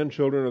here,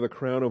 grandchildren are the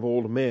crown of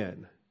old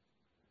men.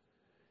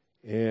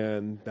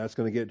 And that's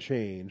going to get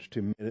changed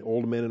to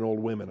old men and old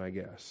women, I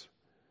guess.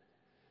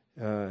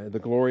 The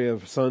glory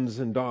of sons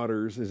and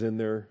daughters is in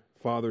their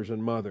fathers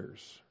and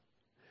mothers.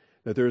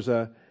 That there's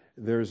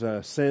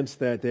a sense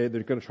that they're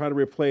going to try to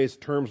replace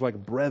terms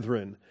like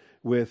brethren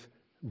with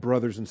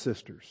brothers and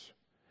sisters,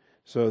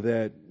 so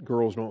that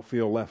girls don't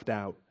feel left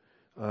out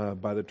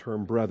by the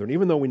term brethren.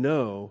 Even though we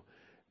know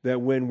that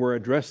when we're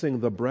addressing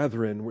the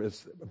brethren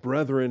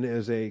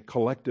is a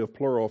collective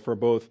plural for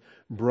both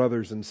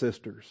brothers and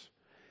sisters.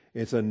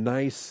 It's a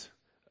nice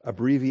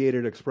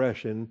abbreviated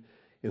expression.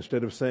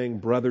 Instead of saying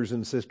brothers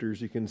and sisters,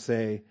 you can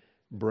say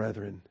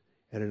brethren,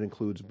 and it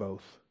includes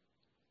both.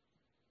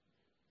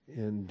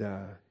 And,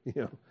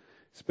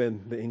 it's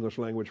been the English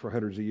language for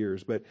hundreds of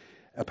years. But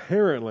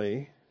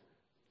apparently,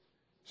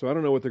 so I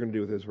don't know what they're going to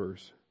do with this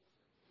verse.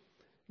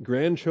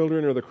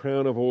 Grandchildren are the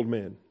crown of old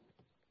men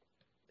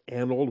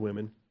and old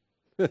women.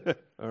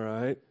 All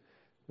right.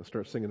 Let's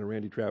start singing a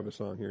Randy Travis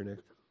song here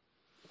next.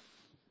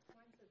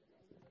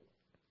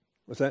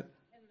 What's that?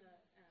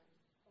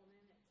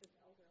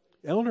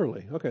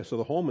 Elderly. Okay, so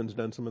the Holman's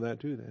done some of that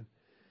too then.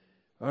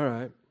 All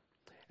right.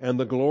 And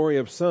the glory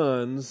of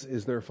sons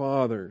is their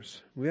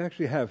fathers. We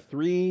actually have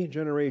 3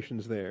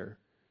 generations there.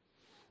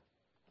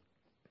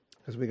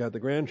 Because we got the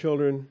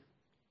grandchildren,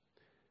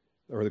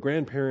 or the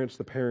grandparents,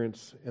 the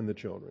parents, and the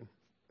children.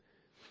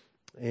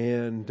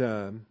 And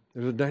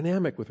there's a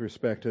dynamic with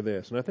respect to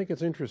this, and I think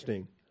it's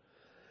interesting.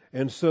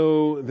 And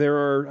so there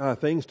are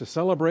things to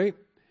celebrate.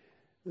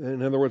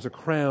 In other words, a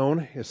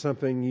crown is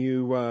something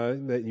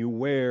that you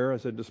wear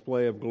as a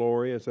display of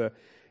glory, as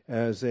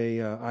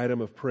a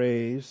item of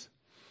praise,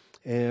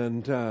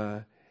 and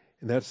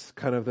that's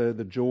kind of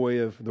the joy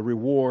of the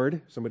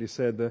reward. Somebody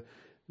said the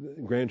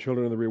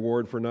grandchildren are the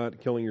reward for not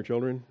killing your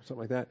children,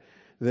 something like that.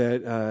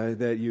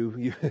 That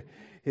you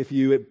if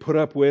you put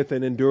up with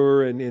and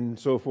endure and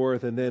so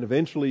forth, and then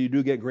eventually you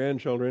do get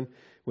grandchildren,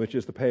 which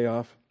is the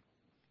payoff.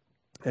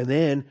 And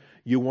then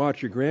you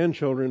watch your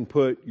grandchildren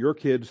put your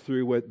kids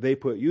through what they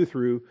put you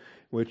through,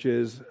 which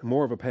is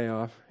more of a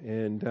payoff.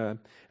 And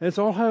it's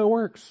all how it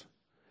works.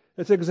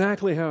 That's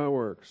exactly how it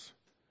works.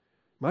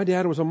 My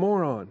dad was a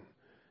moron,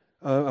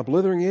 a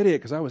blithering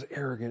idiot, because I was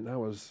arrogant and I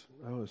was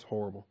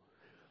horrible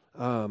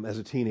as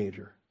a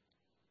teenager.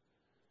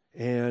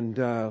 And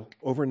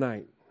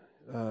overnight,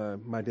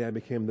 my dad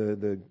became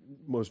the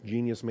most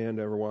genius man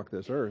to ever walk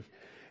this earth.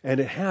 And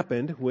it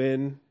happened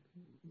when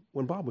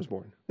Bob was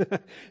born.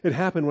 It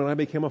happened when I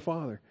became a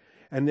father.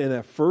 And then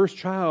that first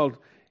child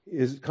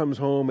comes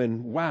home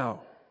and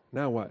wow,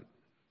 now what?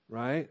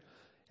 Right?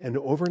 And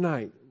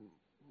overnight,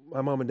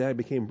 my mom and dad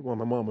my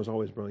mom was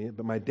always brilliant,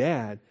 but my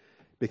dad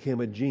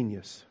became a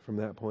genius from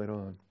that point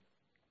on.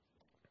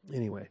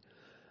 Anyway,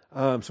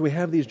 so we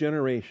have these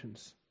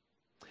generations.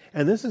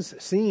 And this is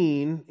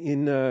seen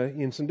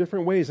in some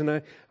different ways, and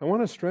I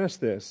want to stress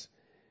this.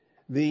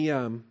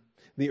 The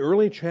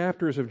early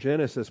chapters of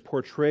Genesis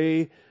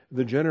portray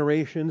the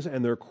generations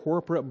and their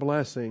corporate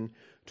blessing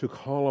to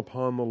call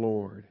upon the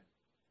Lord.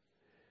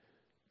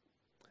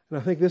 And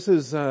I think this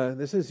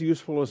is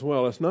useful as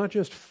well. It's not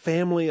just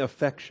family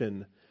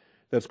affection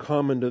that's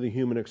common to the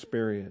human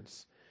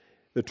experience.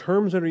 The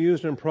terms that are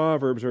used in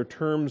Proverbs are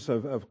terms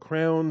of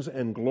crowns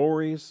and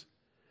glories.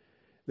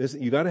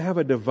 You got to have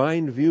a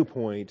divine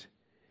viewpoint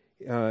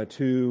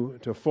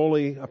to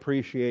fully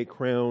appreciate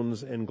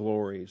crowns and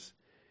glories.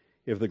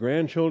 If the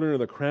grandchildren are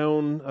the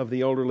crown of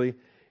the elderly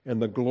and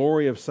the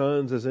glory of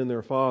sons is in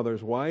their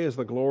fathers, why is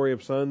the glory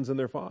of sons in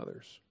their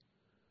fathers?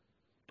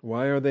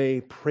 Why are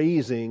they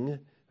praising?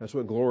 That's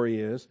what glory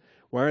is.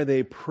 Why are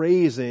they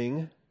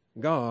praising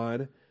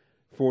God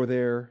for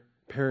their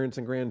parents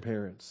and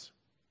grandparents?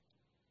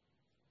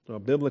 Well,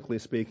 biblically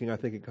speaking, I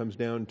think it comes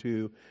down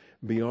to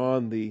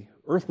beyond the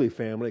earthly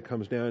family, it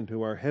comes down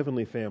to our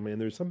heavenly family. And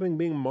there's something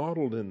being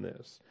modeled in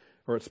this,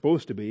 or it's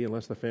supposed to be,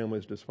 unless the family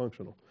is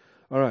dysfunctional.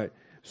 All right,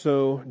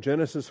 so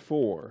Genesis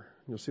 4,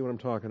 you'll see what I'm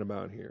talking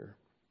about here.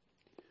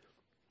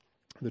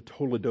 The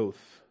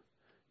Toledoth,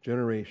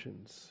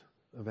 generations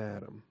of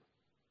Adam.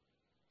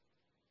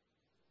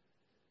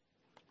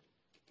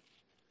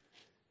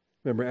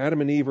 Remember,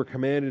 Adam and Eve were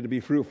commanded to be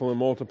fruitful and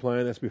multiply,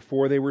 and that's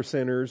before they were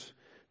sinners.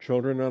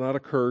 Children are not a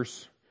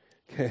curse.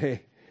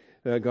 Okay?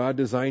 God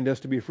designed us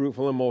to be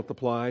fruitful and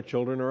multiply.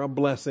 Children are a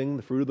blessing.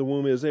 The fruit of the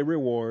womb is a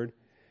reward.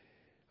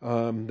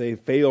 They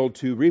failed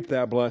to reap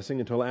that blessing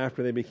until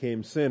after they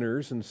became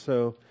sinners, and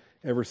so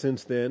ever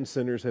since then,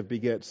 sinners have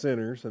beget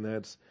sinners, and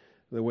that's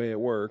the way it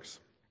works.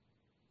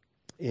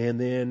 And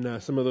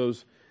then some of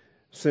those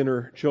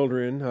sinner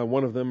children,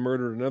 one of them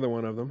murdered another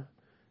one of them,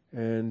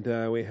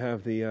 and we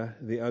have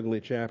the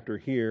ugly chapter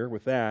here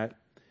with that.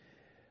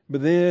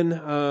 But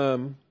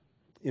then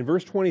in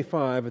verse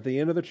 25, at the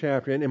end of the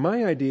chapter, and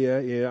my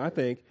idea, I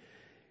think,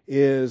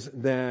 is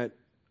that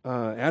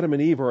Adam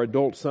and Eve are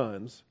adult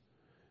sons,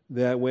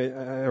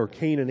 or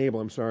Cain and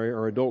Abel,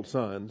 are adult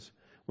sons.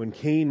 When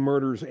Cain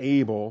murders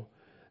Abel,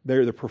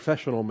 they're the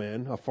professional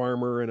men, a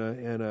farmer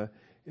and a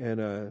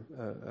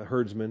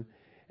herdsman.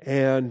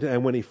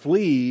 And when he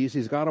flees,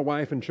 he's got a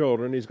wife and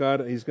children. He's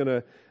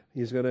going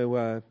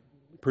to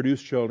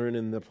produce children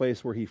in the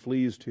place where he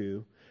flees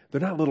to. They're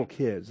not little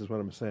kids, is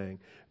what I'm saying.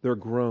 They're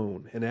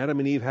grown. And Adam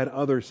and Eve had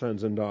other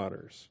sons and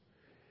daughters.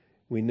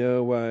 We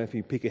know, if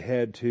you peek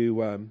ahead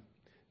to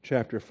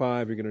chapter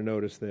 5, you're going to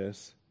notice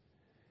this,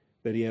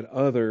 that he had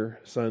other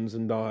sons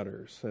and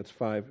daughters. That's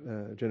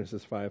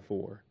Genesis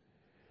 5:4.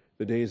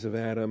 The days of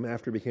Adam,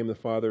 after he became the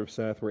father of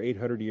Seth, were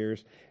 800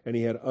 years, and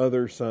he had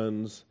other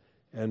sons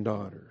and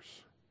daughters.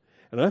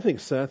 And I think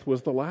Seth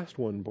was the last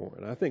one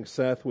born. I think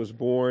Seth was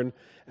born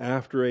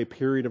after a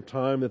period of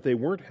time that they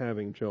weren't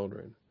having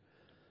children.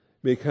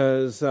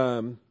 Because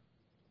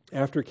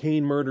after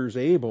Cain murders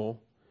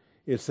Abel,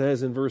 it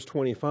says in verse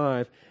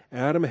 25,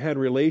 Adam had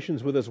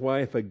relations with his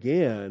wife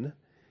again,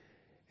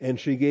 and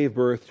she gave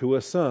birth to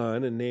a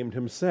son and named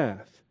him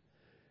Seth.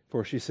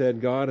 For she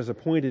said, God has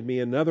appointed me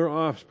another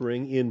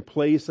offspring in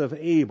place of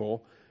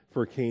Abel,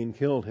 for Cain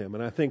killed him.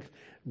 And I think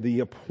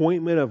the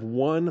appointment of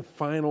one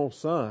final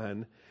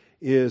son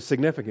is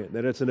significant,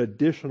 that it's an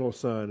additional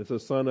son. It's a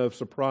son of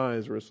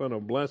surprise or a son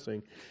of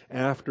blessing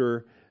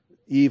after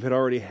Eve had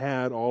already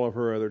had all of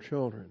her other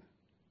children.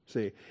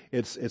 See,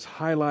 it's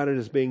highlighted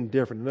as being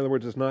different. In other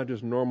words, it's not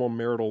just normal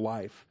marital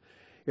life.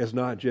 It's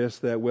not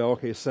just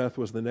that, Seth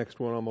was the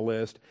next one on the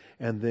list,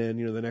 and then,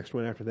 the next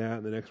one after that,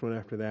 and the next one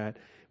after that.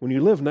 When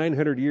you live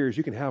 900 years,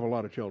 you can have a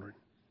lot of children,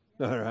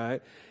 all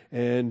right?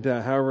 And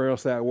however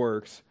else that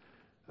works,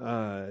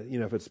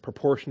 if it's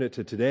proportionate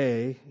to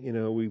today,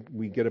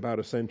 we get about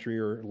a century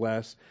or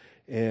less,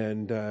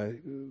 and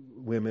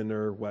women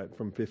are,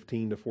 from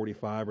 15 to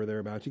 45 or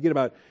thereabouts. You get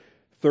about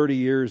 30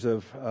 years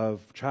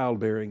of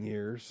childbearing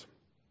years,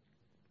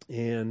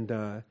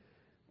 and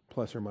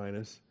plus or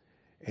minus.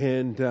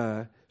 And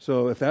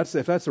so if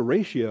that's a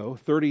ratio,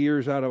 30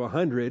 years out of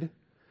 100,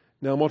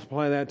 now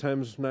multiply that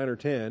times 9 or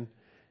 10,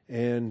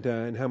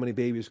 and how many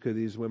babies could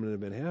these women have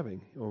been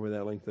having over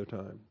that length of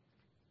time?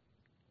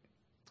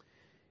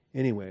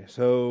 Anyway,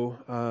 so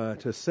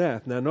to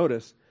Seth, now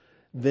notice,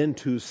 then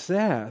to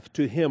Seth,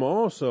 to him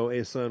also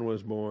a son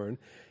was born,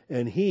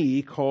 and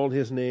he called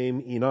his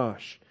name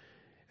Enosh.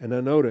 And now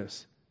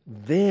notice,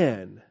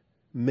 then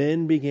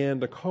men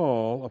began to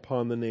call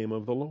upon the name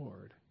of the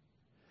Lord.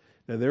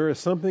 Now there is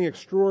something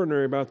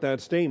extraordinary about that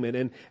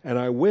statement, and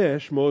I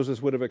wish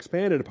Moses would have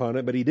expanded upon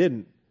it, but he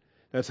didn't.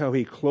 That's how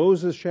he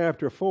closes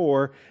chapter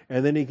 4,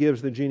 and then he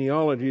gives the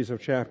genealogies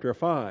of chapter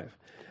 5.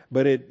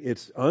 But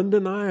it's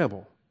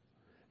undeniable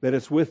that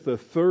it's with the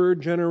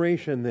third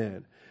generation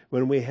then,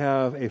 when we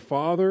have a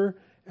father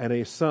and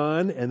a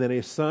son, and then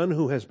a son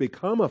who has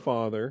become a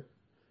father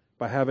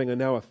by having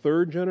now a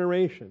third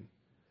generation.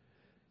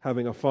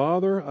 Having a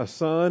father, a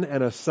son,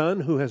 and a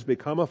son who has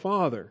become a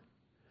father.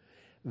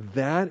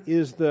 That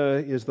is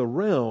the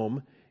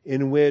realm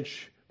in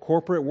which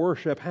corporate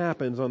worship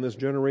happens on this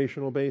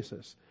generational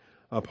basis,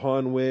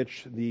 upon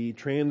which the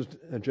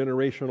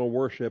transgenerational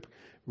worship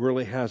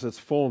really has its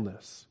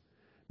fullness.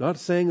 Not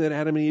saying that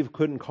Adam and Eve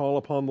couldn't call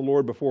upon the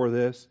Lord before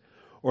this,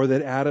 or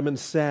that Adam and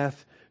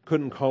Seth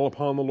couldn't call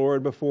upon the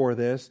Lord before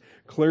this.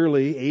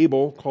 Clearly,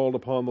 Abel called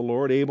upon the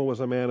Lord. Abel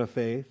was a man of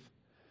faith.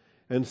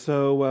 And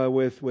so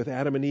with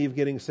Adam and Eve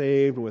getting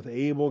saved, with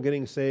Abel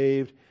getting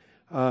saved,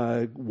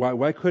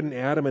 why couldn't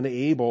Adam and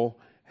Abel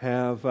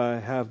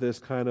have this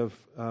kind of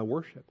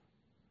worship?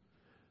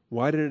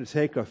 Why did it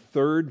take a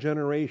third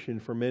generation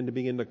for men to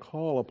begin to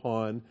call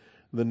upon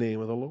the name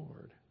of the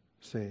Lord?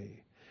 See,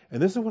 and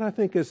this is what I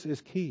think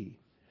is key.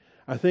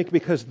 I think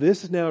because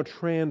this now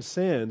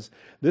transcends,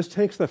 this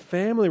takes the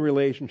family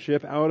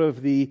relationship out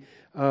of the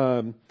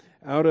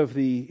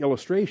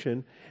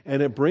illustration,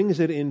 and it brings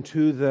it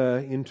into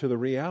the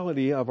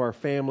reality of our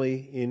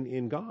family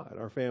in God,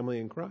 our family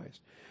in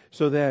Christ,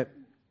 so that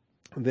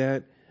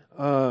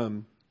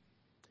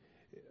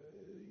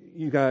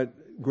you got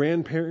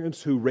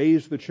grandparents who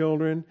raise the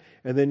children,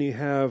 and then you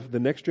have the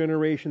next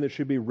generation that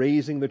should be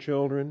raising the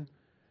children.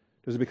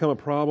 Does it become a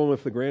problem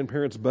if the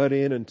grandparents butt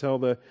in and tell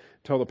the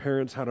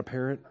parents how to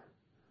parent?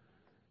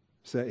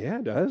 Say, yeah,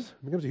 it does.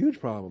 It becomes a huge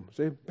problem.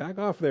 Say, back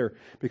off there,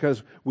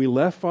 because we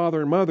left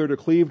father and mother to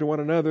cleave to one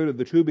another,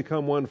 the two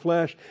become one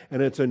flesh,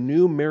 and it's a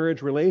new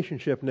marriage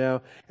relationship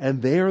now,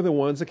 and they are the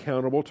ones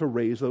accountable to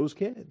raise those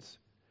kids.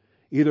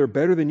 Either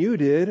better than you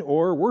did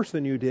or worse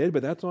than you did,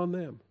 but that's on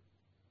them.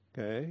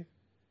 Okay?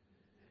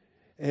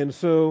 And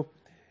so,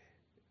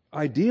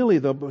 ideally,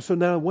 so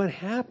now what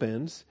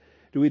happens?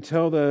 Do we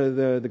tell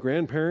the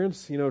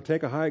grandparents,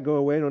 take a hike, go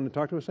away, don't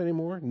talk to us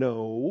anymore?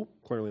 No,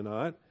 clearly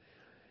not.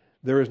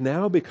 There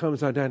now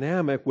becomes a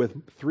dynamic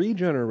with 3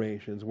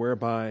 generations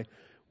whereby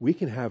we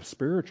can have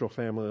spiritual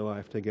family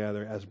life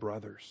together as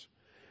brothers.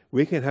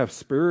 We can have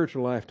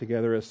spiritual life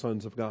together as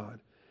sons of God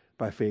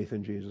by faith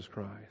in Jesus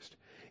Christ.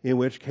 In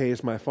which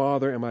case, my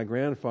father and my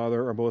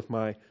grandfather are both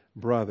my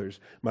brothers.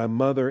 My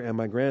mother and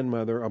my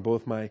grandmother are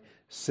both my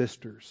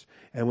sisters.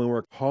 And when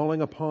we're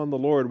calling upon the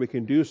Lord, we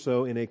can do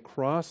so in a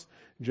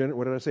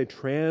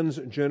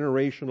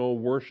transgenerational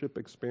worship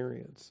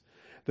experience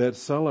that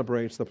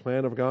celebrates the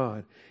plan of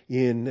God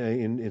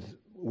in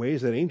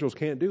ways that angels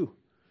can't do.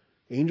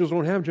 Angels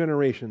don't have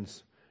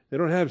generations. They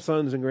don't have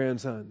sons and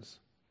grandsons.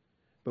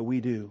 But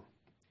we do.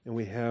 And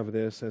we have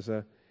this as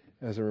a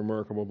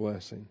remarkable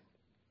blessing.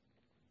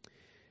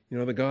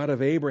 The God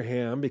of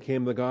Abraham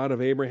became the God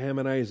of Abraham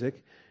and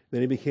Isaac.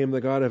 Then he became the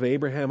God of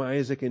Abraham,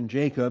 Isaac, and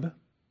Jacob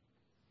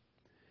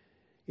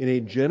in a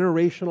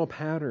generational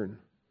pattern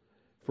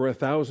for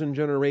 1,000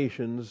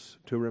 generations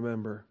to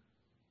remember.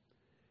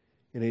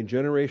 In a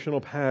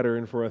generational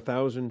pattern for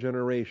 1,000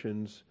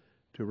 generations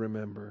to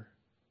remember.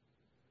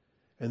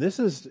 And I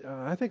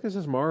think this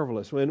is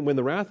marvelous. When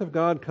the wrath of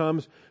God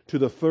comes to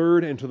the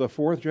 3rd and to the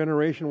 4th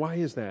generation, why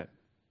is that?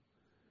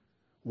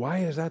 Why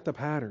is that the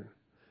pattern?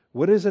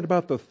 What is it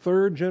about the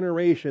 3rd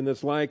generation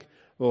that's like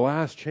the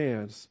last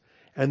chance?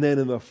 And then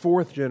in the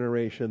 4th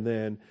generation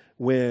then,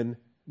 when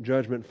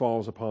judgment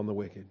falls upon the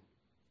wicked.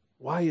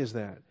 Why is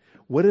that?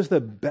 What is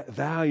the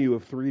value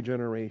of 3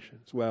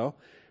 generations? Well,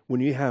 when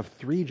you have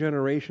 3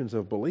 generations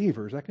of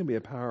believers, that can be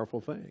a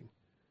powerful thing.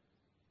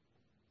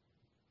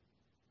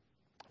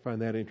 I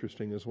find that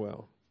interesting as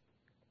well.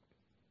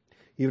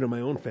 Even in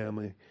my own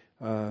family,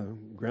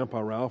 Grandpa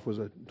Ralph was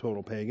a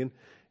total pagan,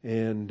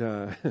 and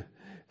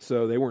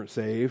so they weren't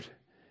saved.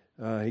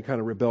 He kind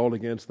of rebelled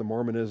against the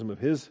Mormonism of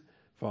his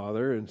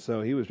father, and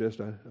so he was just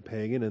a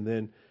pagan, and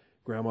then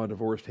Grandma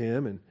divorced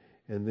him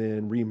and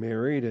then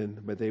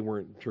remarried, but they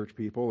weren't church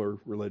people or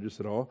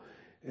religious at all.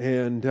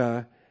 And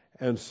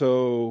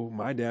so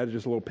my dad is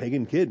just a little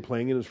pagan kid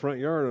playing in his front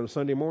yard on a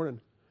Sunday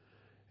morning.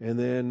 And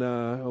then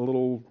a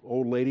little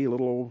old lady,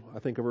 I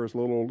think of her as a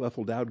little old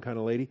Ethel Dowd kind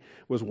of lady,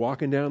 was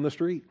walking down the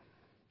street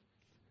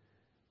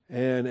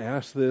and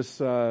asked this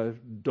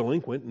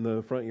delinquent in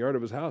the front yard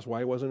of his house why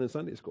he wasn't in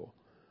Sunday school.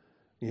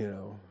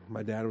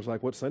 My dad was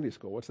like, "What's Sunday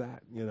school? What's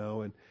that?"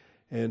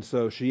 And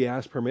so she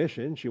asked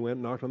permission. She went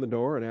and knocked on the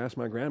door and asked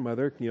my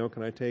grandmother,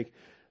 "Can I take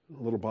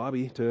little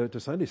Bobby to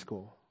Sunday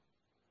school?"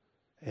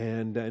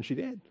 And she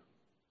did.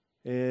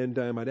 And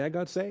my dad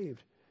got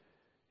saved.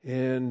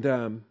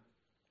 And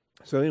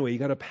so anyway, you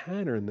got a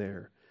pattern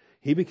there.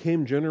 He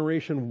became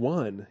generation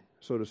 1,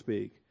 so to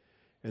speak.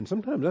 And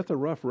sometimes that's a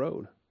rough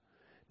road.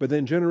 But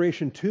then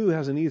generation 2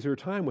 has an easier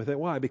time with it.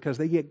 Why? Because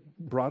they get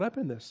brought up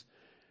in this.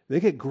 They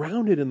get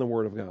grounded in the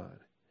Word of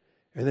God.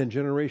 And then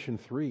generation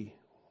 3,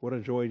 what a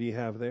joy do you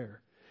have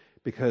there?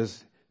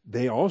 Because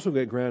they also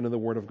get grounded in the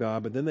Word of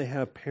God, but then they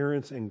have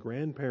parents and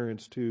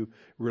grandparents to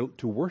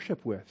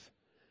worship with,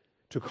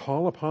 to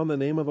call upon the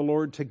name of the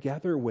Lord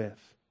together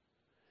with.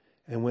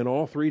 And when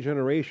all three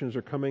generations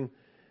are coming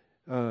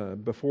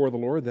before the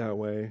Lord that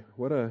way,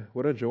 what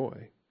a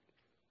joy.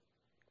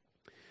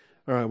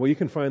 All right, well, you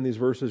can find these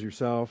verses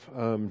yourself.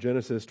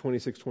 Genesis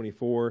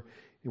 26:24,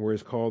 where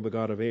he's called the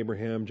God of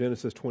Abraham.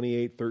 Genesis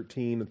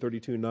 28:13 and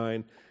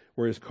 32:9,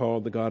 where he's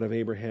called the God of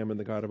Abraham and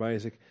the God of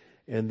Isaac.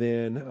 And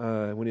then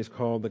when he's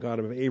called the God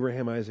of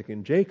Abraham, Isaac,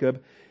 and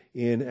Jacob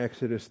in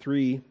Exodus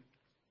 3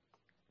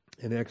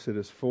 and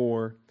Exodus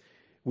 4,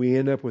 we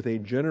end up with a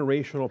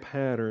generational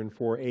pattern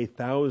for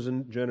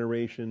 1,000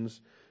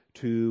 generations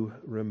to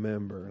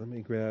remember. Let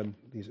me grab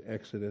these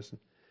Exodus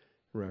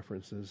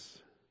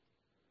references.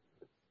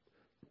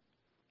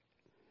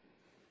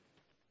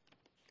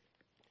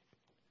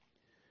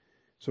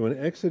 So in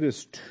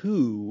Exodus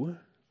 2,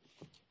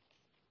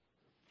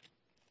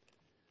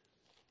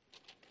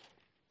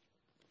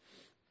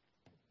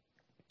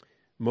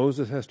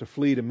 Moses has to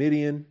flee to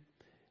Midian,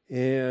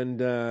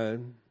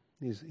 and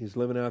he's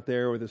living out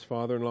there with his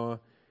father-in-law,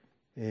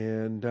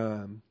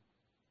 and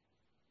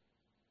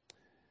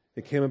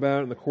it came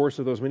about in the course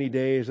of those many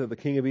days that the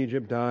king of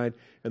Egypt died,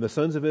 and the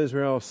sons of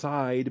Israel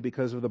sighed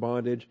because of the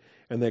bondage,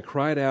 and they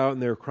cried out,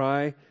 and their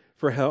cry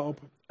for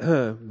help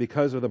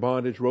because of the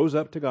bondage rose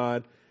up to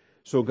God.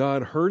 So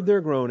God heard their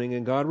groaning,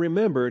 and God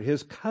remembered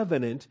his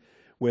covenant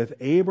with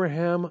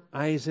Abraham,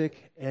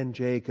 Isaac, and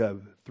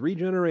Jacob. 3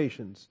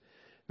 generations.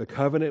 The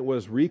covenant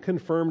was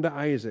reconfirmed to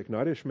Isaac,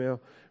 not Ishmael,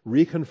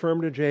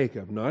 reconfirmed to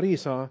Jacob, not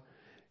Esau.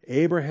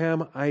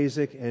 Abraham,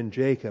 Isaac, and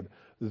Jacob.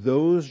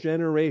 Those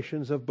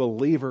generations of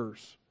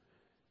believers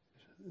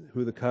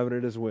who the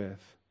covenant is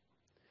with.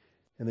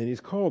 And then he's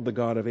called the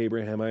God of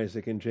Abraham,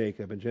 Isaac, and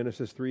Jacob. In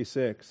Genesis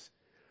 3:6,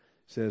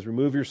 says,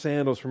 remove your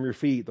sandals from your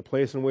feet. The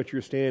place on which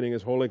you're standing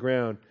is holy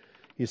ground.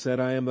 He said,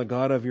 I am the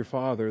God of your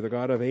father, the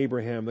God of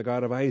Abraham, the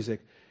God of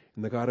Isaac,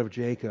 and the God of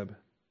Jacob.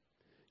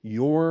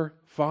 Your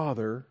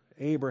father,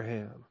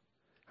 Abraham.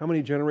 How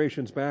many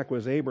generations back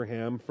was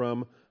Abraham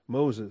from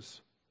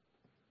Moses?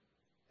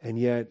 And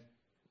yet,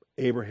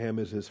 Abraham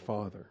is his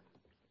father.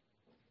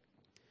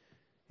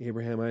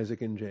 Abraham,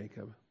 Isaac, and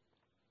Jacob.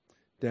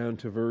 Down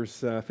to verse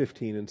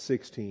 15 and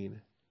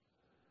 16.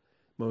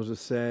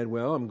 Moses said,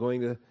 well, I'm going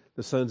to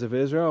the sons of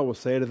Israel. I will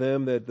say to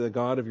them that the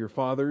God of your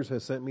fathers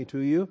has sent me to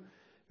you.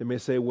 They may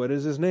say, what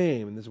is his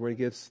name? And this is where he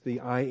gets the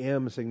I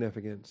am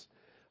significance.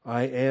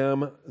 I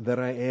am that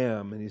I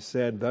am. And he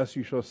said, thus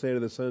you shall say to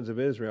the sons of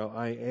Israel,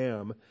 I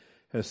am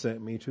has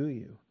sent me to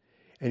you.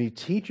 And he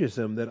teaches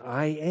them that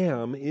I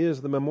am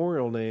is the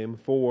memorial name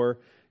for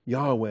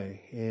Yahweh.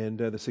 And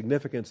the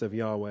significance of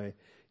Yahweh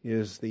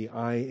is the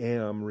I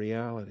am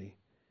reality.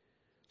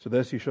 So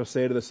thus you shall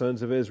say to the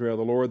sons of Israel,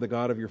 the Lord, the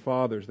God of your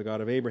fathers, the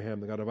God of Abraham,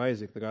 the God of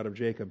Isaac, the God of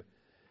Jacob,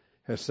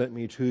 has sent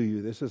me to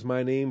you. This is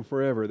my name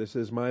forever. This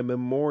is my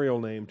memorial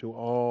name to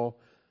all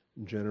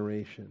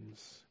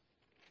generations.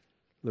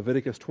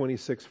 Leviticus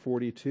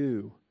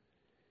 26:42.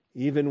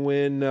 Even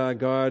when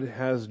God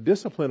has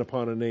discipline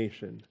upon a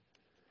nation,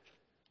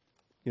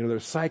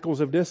 there's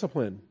cycles of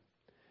discipline.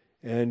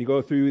 And you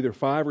go through either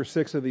 5 or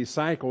 6 of these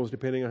cycles,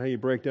 depending on how you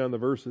break down the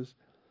verses.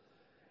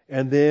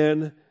 And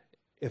then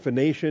if a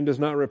nation does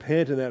not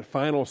repent in that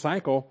final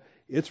cycle,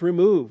 it's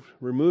removed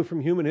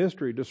from human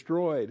history,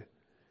 destroyed,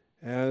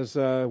 as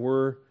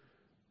were,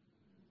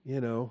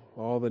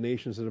 all the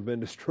nations that have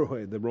been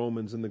destroyed, the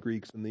Romans and the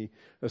Greeks and the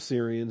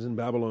Assyrians and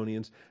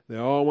Babylonians. They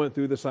all went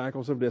through the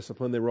cycles of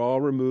discipline. They were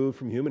all removed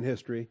from human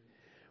history.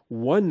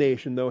 One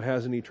nation, though,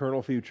 has an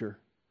eternal future.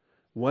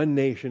 One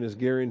nation is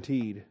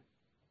guaranteed.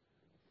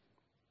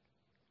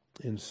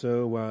 And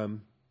so,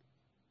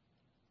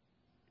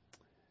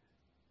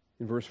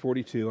 in verse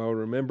 42, I will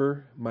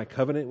remember my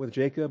covenant with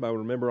Jacob. I will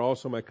remember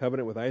also my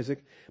covenant with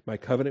Isaac, my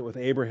covenant with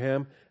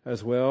Abraham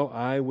as well.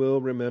 I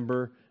will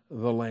remember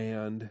the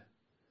land,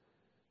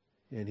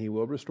 and he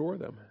will restore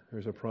them.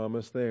 There's a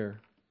promise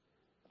there.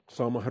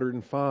 Psalm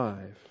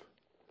 105,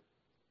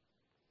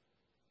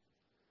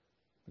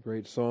 the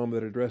great psalm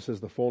that addresses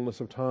the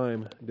fullness of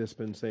time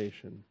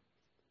dispensation.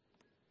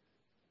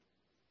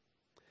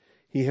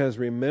 He has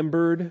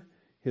remembered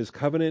his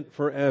covenant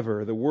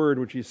forever, the word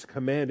which he's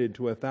commanded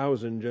to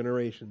 1,000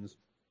 generations.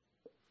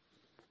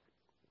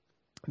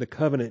 The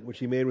covenant which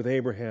he made with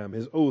Abraham,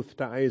 his oath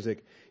to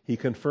Isaac, he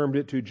confirmed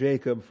it to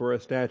Jacob for a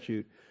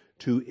statute,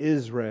 to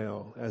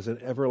Israel as an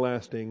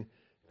everlasting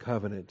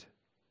covenant.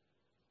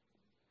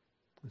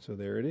 And so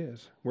there it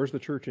is. Where's the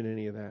church in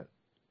any of that?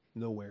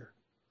 Nowhere.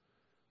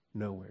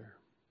 Nowhere.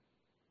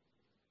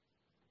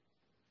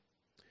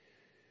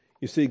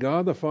 You see,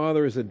 God the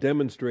Father is a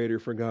demonstrator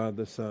for God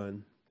the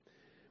Son.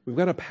 We've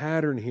got a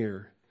pattern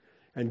here,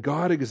 and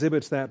God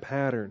exhibits that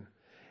pattern,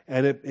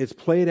 and it's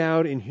played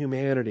out in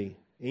humanity.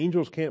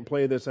 Angels can't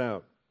play this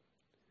out.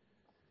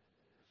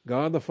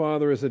 God the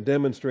Father is a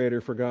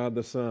demonstrator for God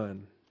the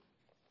Son.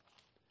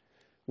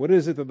 What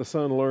is it that the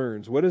Son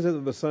learns? What is it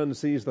that the Son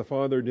sees the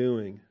Father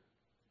doing?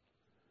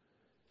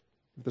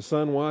 If the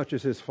Son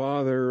watches his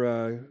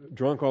Father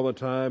drunk all the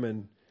time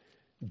and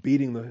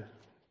beating the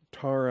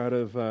tar out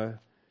of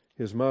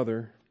his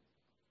mother,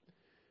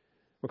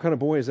 what kind of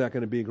boy is that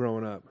going to be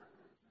growing up?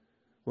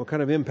 What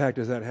kind of impact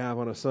does that have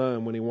on a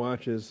son when he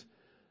watches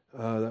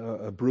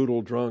a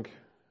brutal, drunk,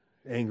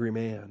 angry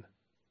man?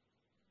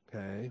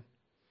 Okay?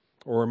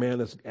 Or a man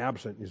that's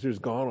absent, he's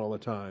just gone all the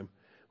time.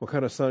 What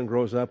kind of son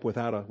grows up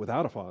without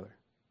a father?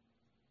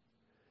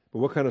 But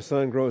what kind of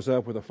son grows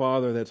up with a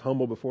father that's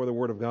humble before the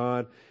Word of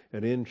God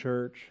and in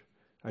church?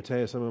 I tell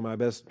you, some of my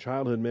best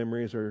childhood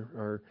memories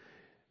are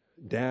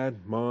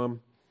Dad,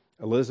 Mom,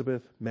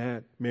 Elizabeth,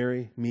 Matt,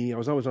 Mary, me. I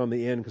was always on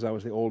the end because I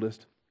was the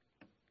oldest.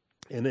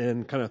 And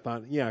then kind of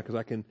thought, yeah, because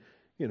I can,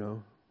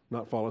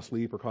 not fall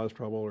asleep or cause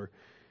trouble or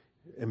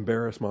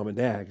embarrass Mom and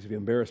Dad. Because if you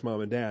embarrass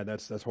Mom and Dad,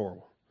 that's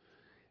horrible.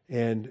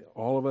 And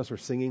all of us are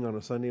singing on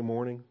a Sunday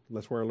morning.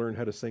 That's where I learned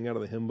how to sing out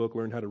of the hymn book,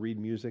 learned how to read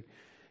music,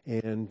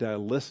 and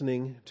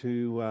listening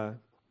to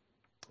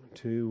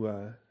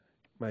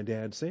my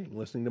dad sing,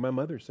 listening to my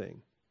mother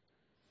sing.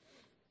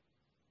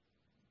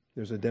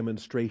 There's a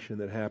demonstration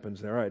that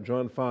happens there. All right,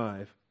 John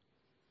 5.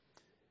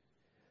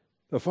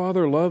 The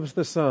Father loves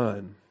the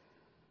Son.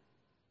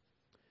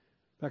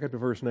 Back up to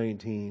verse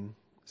 19.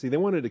 See, they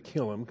wanted to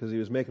kill him because he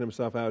was making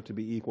himself out to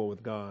be equal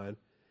with God.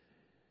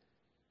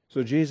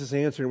 So Jesus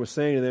answered and was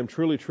saying to them,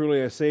 Truly,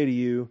 truly, I say to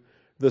you,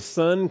 the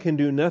Son can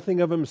do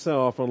nothing of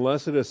himself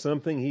unless it is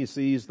something he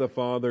sees the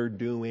Father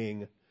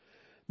doing.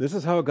 This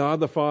is how God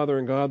the Father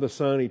and God the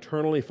Son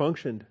eternally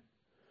functioned.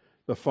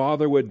 The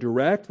Father would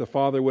direct, the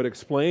Father would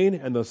explain,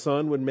 and the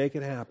Son would make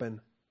it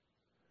happen.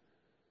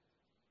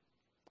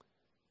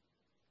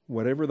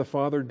 Whatever the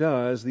Father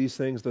does, these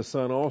things the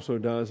Son also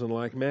does in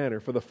like manner.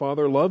 For the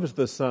Father loves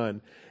the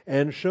Son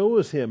and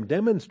shows him,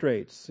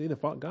 demonstrates. See,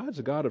 God's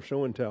a God of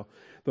show and tell.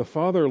 The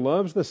Father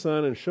loves the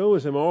Son and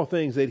shows him all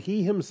things that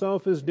he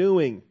himself is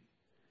doing.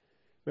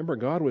 Remember,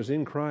 God was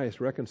in Christ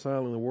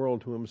reconciling the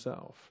world to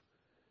himself.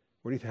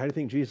 How do you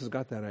think Jesus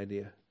got that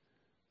idea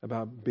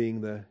about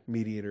being the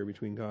mediator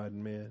between God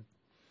and man?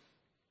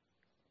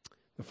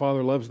 The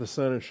Father loves the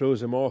Son and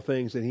shows him all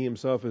things that he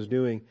himself is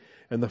doing,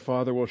 and the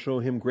Father will show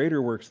him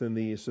greater works than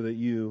these so that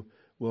you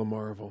will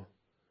marvel.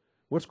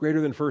 What's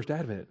greater than first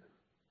advent?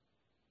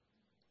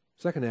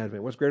 Second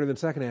advent. What's greater than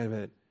second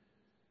advent?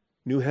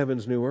 New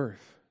heavens, new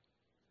earth.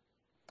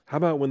 How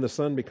about when the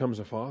Son becomes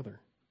a father?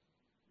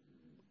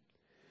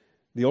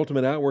 The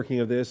ultimate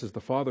outworking of this is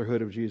the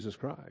fatherhood of Jesus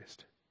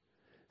Christ.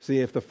 See,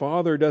 if the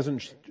Father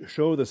doesn't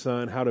show the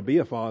Son how to be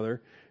a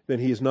father, then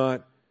he's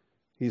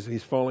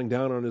falling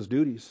down on his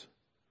duties.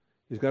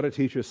 He's got to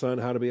teach his son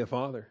how to be a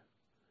father,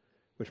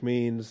 which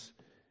means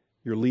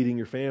you're leading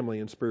your family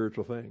in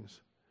spiritual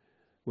things,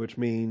 which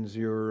means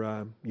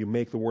you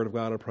make the Word of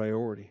God a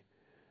priority.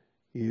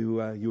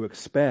 You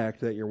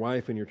expect that your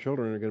wife and your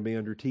children are going to be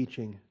under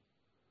teaching,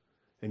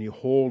 and you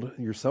hold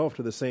yourself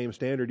to the same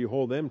standard you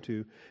hold them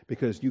to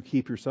because you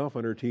keep yourself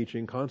under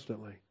teaching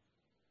constantly.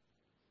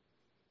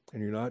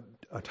 And you're not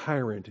a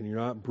tyrant and you're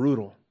not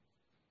brutal.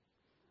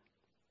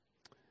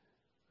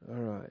 All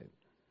right.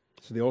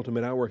 So the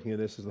ultimate outworking of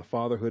this is the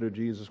fatherhood of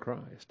Jesus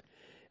Christ.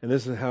 And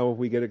this is how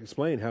we get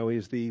explained how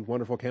he's the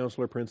wonderful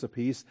counselor, Prince of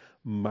Peace,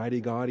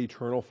 mighty God,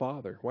 eternal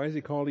Father. Why is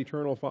he called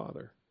eternal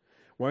Father?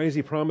 Why is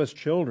he promised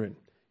children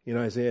in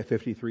Isaiah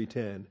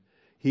 53:10?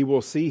 He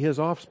will see his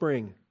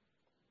offspring.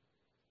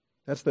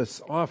 That's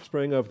the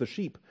offspring of the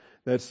sheep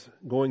that's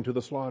going to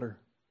the slaughter.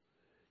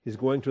 He's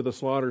going to the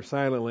slaughter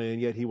silently, and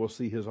yet he will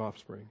see his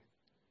offspring.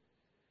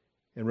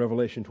 In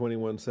Revelation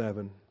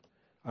 21:7,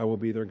 I will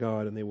be their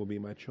God, and they will be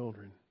my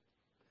children.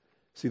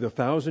 See, the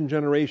 1,000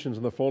 generations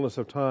in the fullness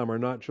of time are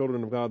not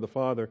children of God the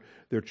Father,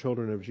 they're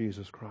children of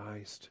Jesus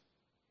Christ.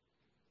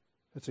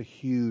 That's a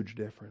huge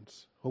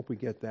difference. Hope we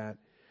get that.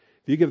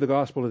 If you give the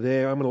gospel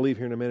today, I'm going to leave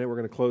here in a minute. We're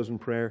going to close in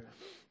prayer.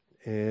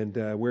 And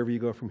wherever you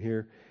go from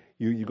here,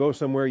 you go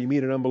somewhere, you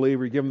meet an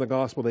unbeliever, you give them the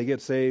gospel, they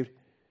get saved.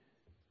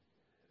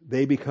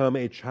 They become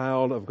a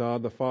child of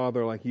God the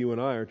Father like you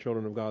and I are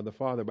children of God the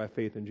Father by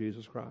faith in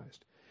Jesus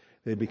Christ.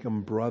 They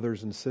become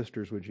brothers and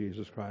sisters with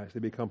Jesus Christ.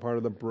 They become part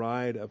of the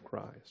bride of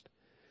Christ.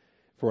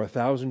 For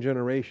 1,000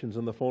 generations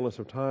in the fullness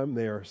of time,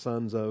 they are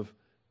sons of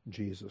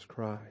Jesus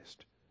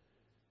Christ.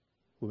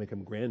 We'll make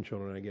them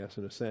grandchildren, I guess,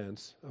 in a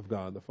sense, of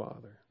God the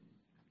Father.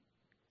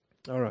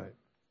 All right.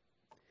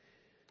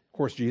 Of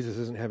course, Jesus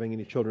isn't having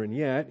any children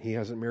yet. He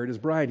hasn't married his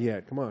bride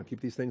yet. Come on,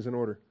 keep these things in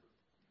order.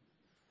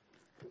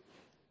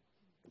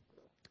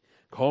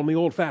 Call me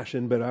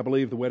old-fashioned, but I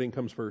believe the wedding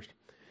comes first.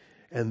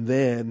 And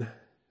then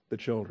the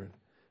children.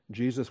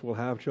 Jesus will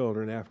have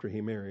children after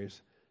he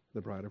marries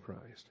the bride of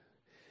Christ.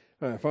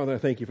 Father, I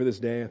thank you for this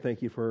day. I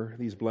thank you for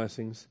these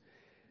blessings.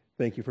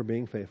 Thank you for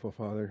being faithful,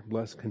 Father.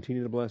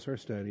 Continue to bless our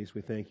studies.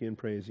 We thank you and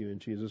praise you in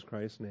Jesus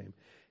Christ's name.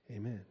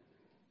 Amen.